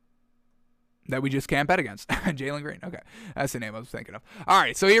we just can't bet against. Jalen Green. Okay, that's the name I was thinking of. All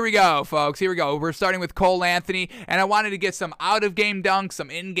right, so here we go, folks. Here we go. We're starting with Cole Anthony, and I wanted to get some out-of-game dunks, some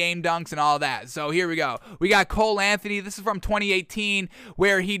in-game dunks, and all that. So here we go. We got Cole Anthony. This is from 2018,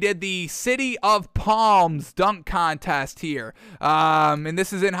 where he did the City of Palms dunk contest here, and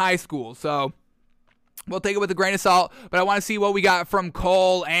this is in high school, so we'll take it with a grain of salt, but I want to see what we got from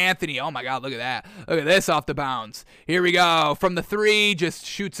Cole Anthony. Oh, my God, look at that. Look at this off the bounce. Here we go. From the 3, just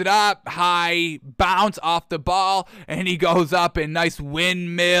shoots it up. High bounce off the ball, and he goes up and nice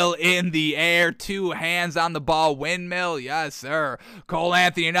windmill in the air. 2 hands on the ball. Windmill. Yes, sir. Cole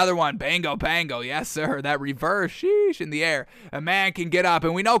Anthony, another one. Bango, bango. Yes, sir. That reverse. Sheesh, in the air. A man can get up,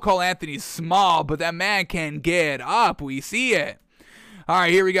 and we know Cole Anthony's small, but that man can get up. We see it. All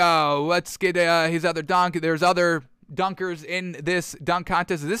right, here we go. Let's get his other dunk. There's other dunkers in this dunk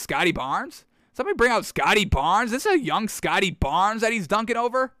contest. Is this Scotty Barnes? Somebody bring out Scotty Barnes. This is a young Scotty Barnes that he's dunking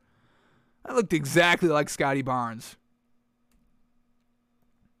over? That looked exactly like Scotty Barnes.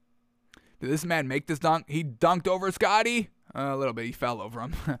 Did this man make this dunk? He dunked over Scotty? A little bit. He fell over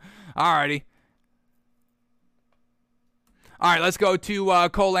him. All righty. All right, let's go to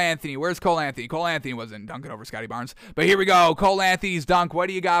Cole Anthony. Where's Cole Anthony? Cole Anthony wasn't dunking over Scotty Barnes. But here we go. Cole Anthony's dunk. What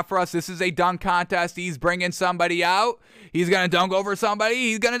do you got for us? This is a dunk contest. He's bringing somebody out. He's going to dunk over somebody.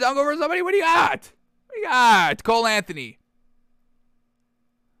 He's going to dunk over somebody. What do you got? What do you got? Cole Anthony.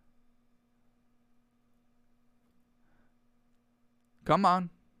 Come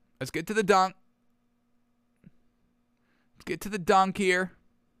on. Let's get to the dunk. Let's get to the dunk here.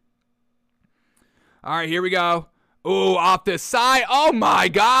 All right, here we go. Ooh, off the side. Oh my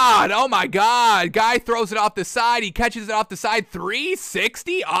God. Oh my God. Guy throws it off the side. He catches it off the side.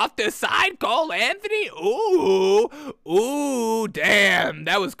 360 off the side. Cole Anthony. Ooh. Ooh, damn.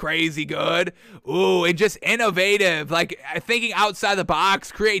 That was crazy good. Ooh, and just innovative. Like thinking outside the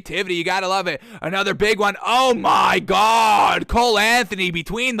box. Creativity. You gotta love it. Another big one. Oh my God. Cole Anthony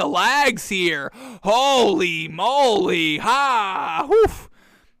between the legs here. Holy moly. Ha. Woof.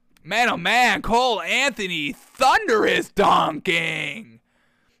 Man, oh man, Cole Anthony, thunderous dunking.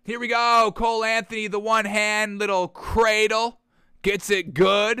 Here we go, Cole Anthony, the one-hand little cradle, gets it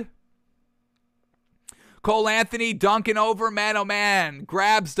good. Cole Anthony dunking over, man, oh man,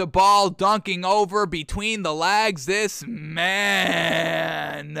 grabs the ball, dunking over between the legs. This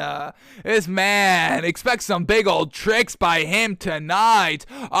man, expect some big old tricks by him tonight.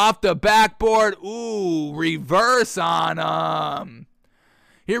 Off the backboard, ooh, reverse on him.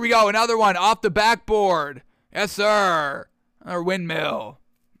 Here we go, another one off the backboard. Yes, sir. Or windmill.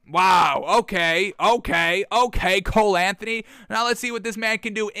 Wow, okay, Cole Anthony. Now let's see what this man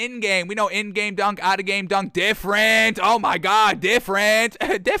can do in-game. We know in-game dunk, out-of-game dunk, different. Oh, my God, different.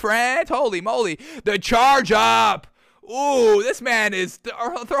 Different. Holy moly. The charge up. Ooh, this man is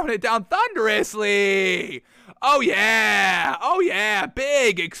throwing it down thunderously. Oh yeah,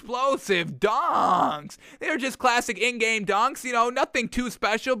 big explosive dunks. They're just classic in-game dunks, you know, nothing too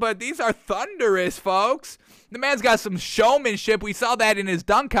special, but these are thunderous, folks. The man's got some showmanship. We saw that in his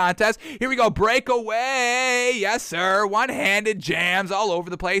dunk contest. Here we go, breakaway. Yes, sir, one-handed jams all over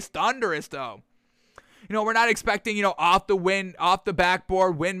the place. Thunderous, though. You know, we're not expecting, you know, off the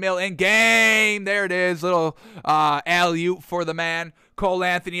backboard, windmill in game. There it is, little alley-oop for the man. Cole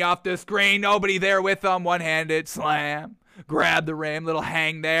Anthony off the screen, nobody there with him. One-handed slam. Grab the rim, little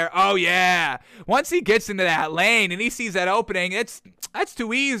hang there. Oh, yeah. Once he gets into that lane and he sees that opening, that's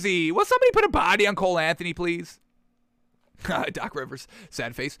too easy. Will somebody put a body on Cole Anthony, please? Doc Rivers,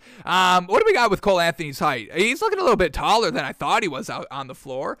 sad face. What do we got with Cole Anthony's height? He's looking a little bit taller than I thought he was out on the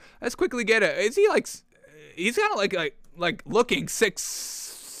floor. Let's quickly get it. Is he like... He's kind of like looking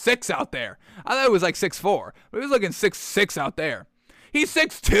 6'6" out there. I thought it was like 6'4", but he was looking 6'6" out there. He's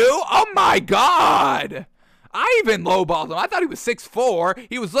 6'2". Oh my God! I even lowballed him. I thought he was 6'4".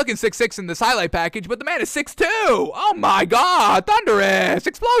 He was looking 6'6" in this highlight package, but the man is 6'2". Oh my God! Thunderous,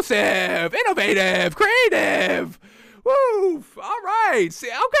 explosive, innovative, creative. Woo! All right. See,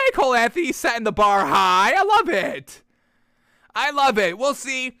 okay, Cole Anthony setting the bar high. I love it. I love it. We'll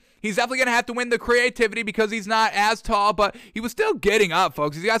see. He's definitely going to have to win the creativity because he's not as tall, but he was still getting up,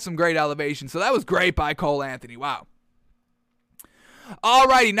 folks. He's got some great elevation, so that was great by Cole Anthony. Wow.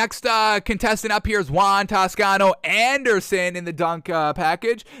 Alrighty, next contestant up here is Juan Toscano Anderson in the dunk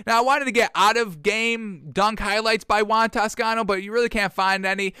package. Now, I wanted to get out-of-game dunk highlights by Juan Toscano, but you really can't find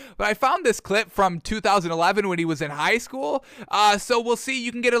any. But I found this clip from 2011 when he was in high school. So we'll see.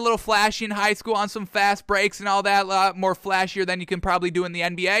 You can get a little flashy in high school on some fast breaks and all that, a lot more flashier than you can probably do in the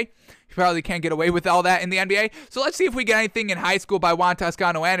NBA. You probably can't get away with all that in the NBA. So let's see if we get anything in high school by Juan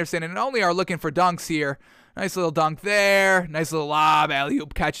Toscano Anderson, and only are looking for dunks here. Nice little dunk there. Nice little lob,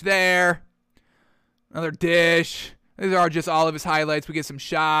 alley-oop catch there. Another dish. These are just all of his highlights. We get some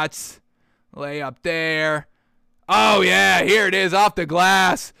shots. Lay up there. Oh, yeah. Here it is. Off the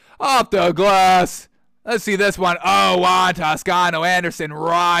glass. Off the glass. Let's see this one. Oh, Juan Toscano Anderson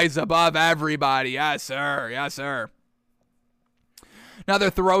rise above everybody. Yes, sir. Yes, sir.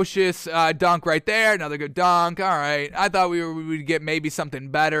 Another ferocious dunk right there. Another good dunk. All right. I thought we would get maybe something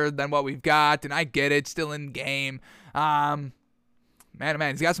better than what we've got, and I get it. Still in game. Man, oh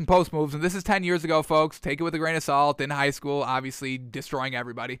man, he's got some post moves, and this is 10 years ago, folks. Take it with a grain of salt. In high school, obviously destroying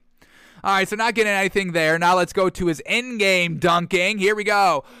everybody. All right, so not getting anything there. Now let's go to his in-game dunking. Here we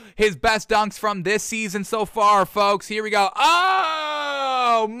go. His best dunks from this season so far, folks. Here we go.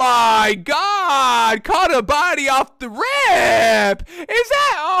 Oh, my God. Caught a body off the rip. Is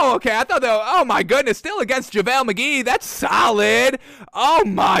that? Oh, okay. I thought that. Oh, my goodness. Still against JaVale McGee. That's solid. Oh,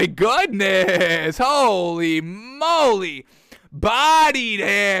 my goodness. Holy moly. Bodied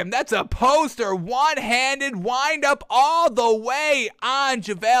him. That's a poster. One-handed wind up all the way on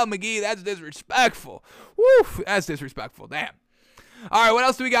JaVale McGee. That's disrespectful. Woo, that's disrespectful. Damn. All right, what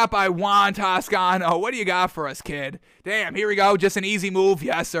else do we got by Juan Toscano? What do you got for us, kid? Damn, here we go. Just an easy move.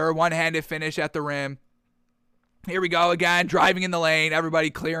 Yes, sir. One-handed finish at the rim. Here we go again. Driving in the lane. Everybody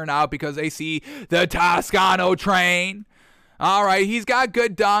clearing out because they see the Toscano train. All right, he's got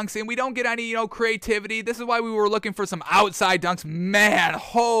good dunks, and we don't get any, creativity. This is why we were looking for some outside dunks. Man,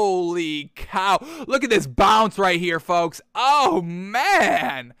 holy cow. Look at this bounce right here, folks. Oh,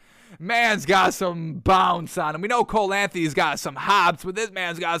 man. Man's got some bounce on him. We know Cole Anthony's got some hops, but this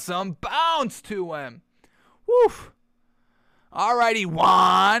man's got some bounce to him. Woof. Alrighty,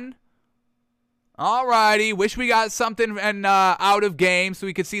 Juan. Alrighty. Wish we got something out of game so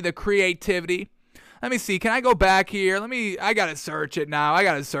we could see the creativity. Let me see. Can I go back here? I gotta search it now. I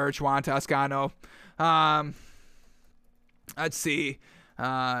gotta search Juan Toscano. Let's see.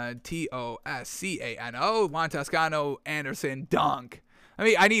 Toscano. Juan Toscano Anderson dunk.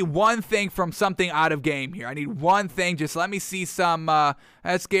 I need one thing from something out of game here. I need one thing. Just let me see some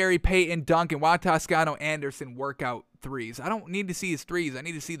that's Gary Payton dunk and Juan Toscano Anderson workout threes. I don't need to see his threes. I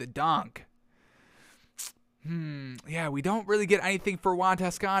need to see the dunk. Yeah, we don't really get anything for Juan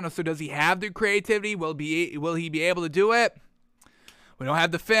Toscano. So does he have the creativity? Will he be able to do it? We don't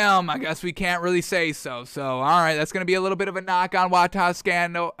have the film. I guess we can't really say so. So, all right, that's going to be a little bit of a knock on Juan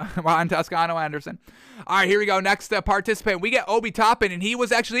Toscano Anderson. All right, here we go. Next participant, we get Obi Toppin, and he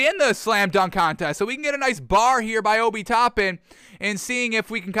was actually in the slam dunk contest. So we can get a nice bar here by Obi Toppin and seeing if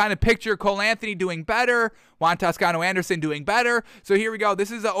we can kind of picture Cole Anthony doing better, Juan Toscano Anderson doing better. So here we go.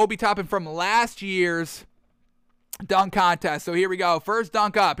 This is Obi Toppin from last year's dunk contest. So here we go. First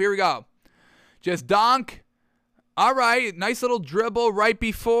dunk up. Here we go. Just dunk. All right. Nice little dribble right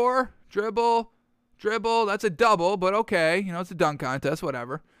before. Dribble. That's a double, but okay. It's a dunk contest.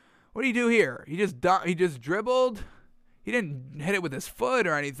 Whatever. What do you do here? He just dribbled. He didn't hit it with his foot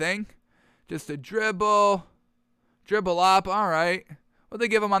or anything. Just a dribble. Dribble up. All right. What'd they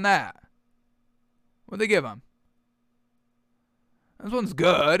give him on that? What'd they give him? This one's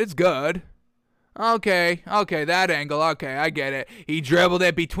good. It's good. Okay, that angle. Okay, I get it. He dribbled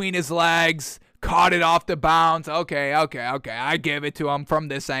it between his legs, caught it off the bounce. Okay. I give it to him from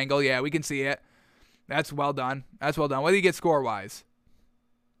this angle. Yeah, we can see it. That's well done. What do you get score-wise?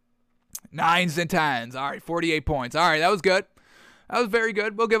 9s and 10s. All right, 48 points. All right, that was good. That was very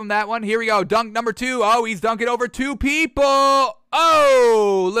good. We'll give him that one. Here we go. Dunk number 2. Oh, he's dunking over 2 people.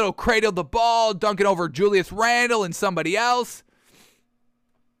 Oh, little cradle the ball, dunking over Julius Randle and somebody else.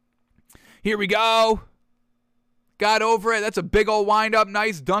 Here we go. Got over it. That's a big old wind-up.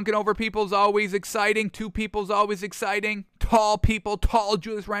 Nice. Dunking over people's always exciting. 2 people's always exciting. Tall people. Tall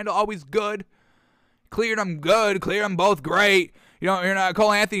Julius Randle, always good. Cleared them good. Cleared them both great. You're not.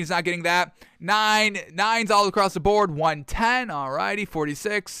 Cole Anthony's not getting that. 9s all across the board. 110. All righty.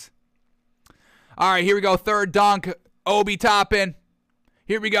 46. All right, here we go. Third dunk. Obi Toppin.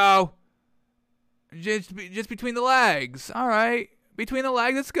 Here we go. Just between the legs. All right. Between the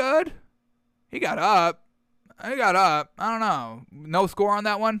legs. That's good. He got up. I don't know. No score on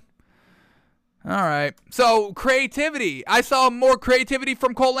that one? All right. So, creativity. I saw more creativity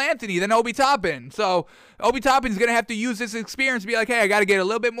from Cole Anthony than Obi Toppin. So, Obi Toppin's going to have to use this experience to be like, hey, I got to get a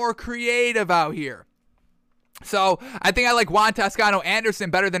little bit more creative out here. So, I think I like Juan Toscano Anderson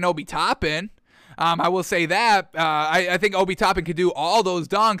better than Obi Toppin. I will say that. I think Obi Toppin could do all those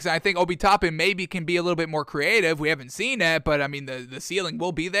dunks. And I think Obi Toppin maybe can be a little bit more creative. We haven't seen it, but I mean, the ceiling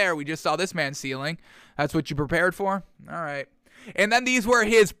will be there. We just saw this man's ceiling. That's what you prepared for? All right. And then these were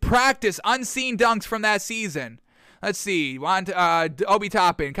his practice unseen dunks from that season. Let's see. Obi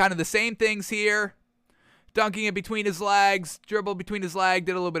Toppin, kind of the same things here. Dunking it between his legs. Dribble between his leg.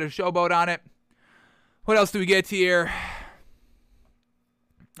 Did a little bit of showboat on it. What else do we get here?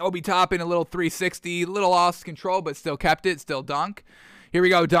 Obi Toppin, a little 360, little lost control, but still kept it, still dunk. Here we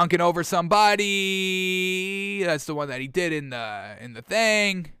go, dunking over somebody. That's the one that he did in the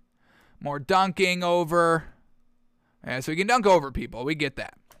thing. More dunking over. Yeah, so he can dunk over people. We get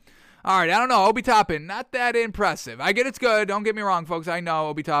that. All right, I don't know. Obi Toppin, not that impressive. I get it's good. Don't get me wrong, folks. I know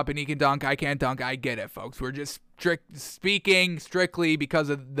Obi Toppin, he can dunk. I can't dunk. I get it, folks. We're just speaking strictly because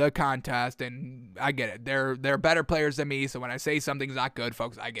of the contest, and I get it. They're better players than me, so when I say something's not good,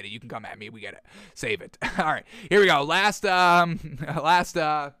 folks, I get it. You can come at me. We get it. Save it. All right, here we go. Last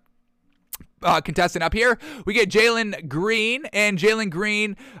contestant up here, we get Jalen Green, and Jalen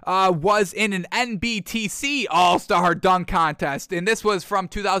Green was in an NBTC All-Star Dunk Contest, and this was from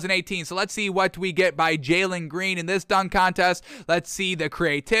 2018. So let's see what we get by Jalen Green in this dunk contest. Let's see the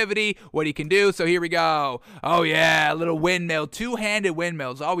creativity, what he can do. So here we go. Oh yeah, a little windmill, two-handed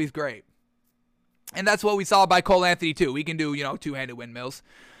windmills, always great. And that's what we saw by Cole Anthony too. We can do, two-handed windmills.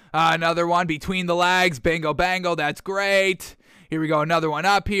 Another one between the legs, bingo bango, that's great. Here we go, another one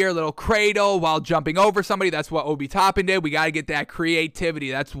up here, little cradle while jumping over somebody. That's what Obi Toppin did. We got to get that creativity.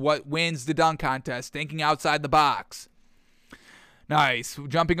 That's what wins the dunk contest, thinking outside the box. Nice.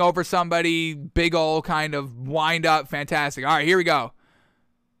 Jumping over somebody, big old kind of wind up, fantastic. All right, here we go.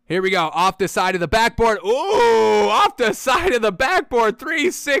 Here we go, off the side of the backboard. Ooh, off the side of the backboard,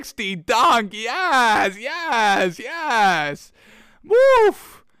 360 dunk. Yes, yes, yes.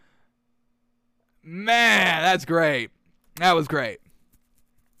 Woof. Man, that's great. That was great.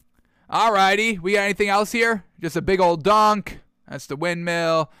 Alrighty, we got anything else here? Just a big old dunk. That's the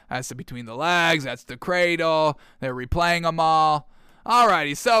windmill. That's the between the legs. That's the cradle. They're replaying them all.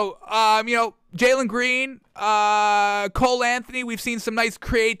 Alrighty, so, Jalen Green, Cole Anthony, we've seen some nice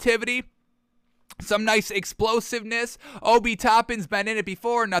creativity. Some nice explosiveness. Obi Toppin's been in it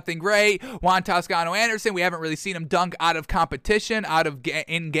before. Nothing great. Juan Toscano-Anderson, we haven't really seen him dunk out of competition,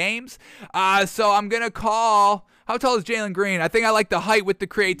 in games. So I'm going to call... How tall is Jalen Green? I think I like the height with the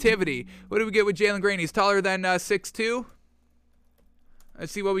creativity. What do we get with Jalen Green? He's taller than 6'2".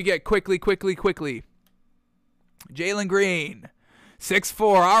 Let's see what we get. Quickly. Jalen Green, 6'4".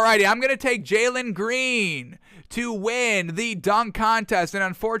 Alrighty, I'm going to take Jalen Green to win the dunk contest, and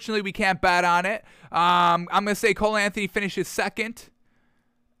unfortunately we can't bet on it. I'm going to say Cole Anthony finishes second,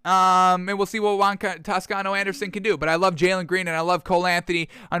 and we'll see what Juan Toscano-Anderson can do. But I love Jalen Green and I love Cole Anthony.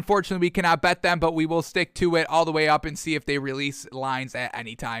 Unfortunately, we cannot bet them, but we will stick to it all the way up and see if they release lines at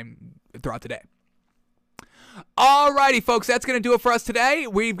any time throughout the day. Alrighty, folks, that's going to do it for us today.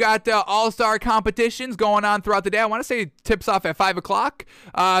 We've got all-star competitions going on throughout the day. I want to say tips off at 5 o'clock,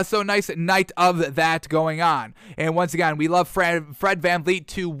 so nice night of that going on. And once again, we love Fred VanVleet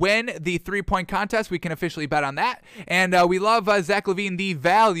to win the three-point contest. We can officially bet on that. And we love Zach LaVine, the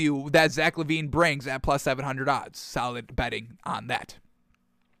value that Zach LaVine brings at plus 700 odds. Solid betting on that.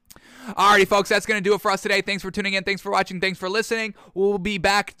 Alrighty, folks, that's going to do it for us today. Thanks for tuning in. Thanks for watching. Thanks for listening. We'll be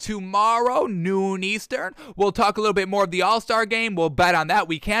back tomorrow, noon Eastern. We'll talk a little bit more of the All-Star game. We'll bet on that.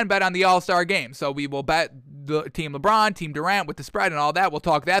 We can bet on the All-Star game. So we will bet the Team LeBron, Team Durant with the spread and all that. We'll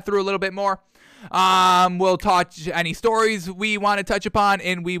talk that through a little bit more. We'll touch any stories we want to touch upon,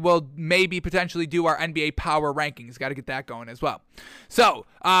 and we will maybe potentially do our NBA power rankings. Got to get that going as well. So,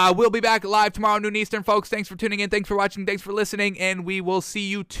 we'll be back live tomorrow, noon Eastern, folks. Thanks for tuning in. Thanks for watching. Thanks for listening, and we will see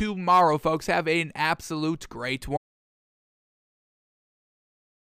you tomorrow, folks. Have an absolute great one.